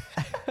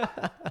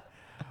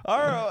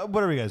 Or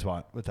whatever you guys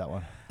want with that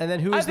one. And then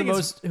who I is the think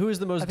it's- most? Who is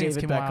the most I think it's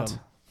David Kim Beckham? Wilde.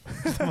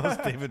 Who's the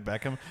most David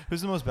Beckham?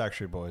 Who's the most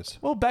Backstreet Boys?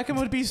 Well,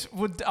 Beckham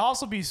would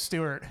also be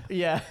Stewart,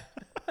 Yeah,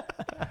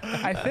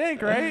 I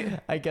think, right?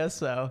 I guess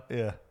so.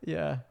 Yeah.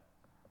 Yeah.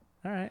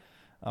 All right.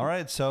 All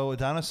right, so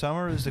Donna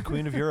Summer is the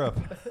queen of Europe.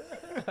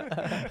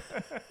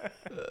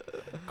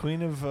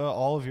 Queen of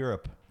all of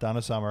Europe.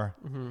 Donna Summer.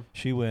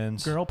 She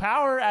wins. Girl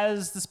power,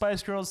 as the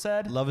Spice Girls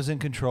said. Love is in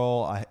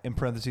control. In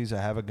parentheses,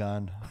 I have a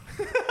gun.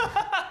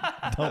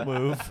 Don't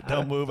move.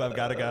 Don't move. I've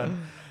got a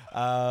gun.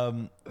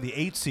 The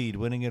 8 seed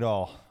winning it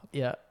all.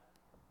 Yeah.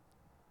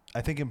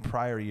 I think in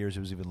prior years it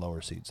was even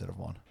lower seeds that have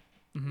won.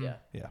 Yeah.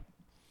 Yeah.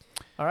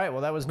 All right.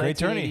 Well, that was Great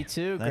tourney.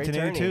 1982. Great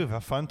 1982. tourney.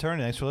 A fun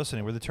tourney. Thanks for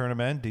listening. We're the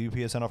tournament.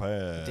 DUPSN off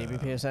air.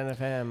 DBPSN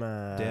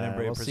FM. Dan and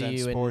Bray we'll see present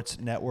you Sports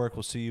Network.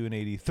 We'll see you in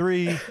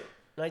 83. in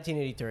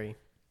 1983.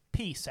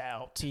 Peace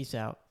out. Peace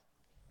out.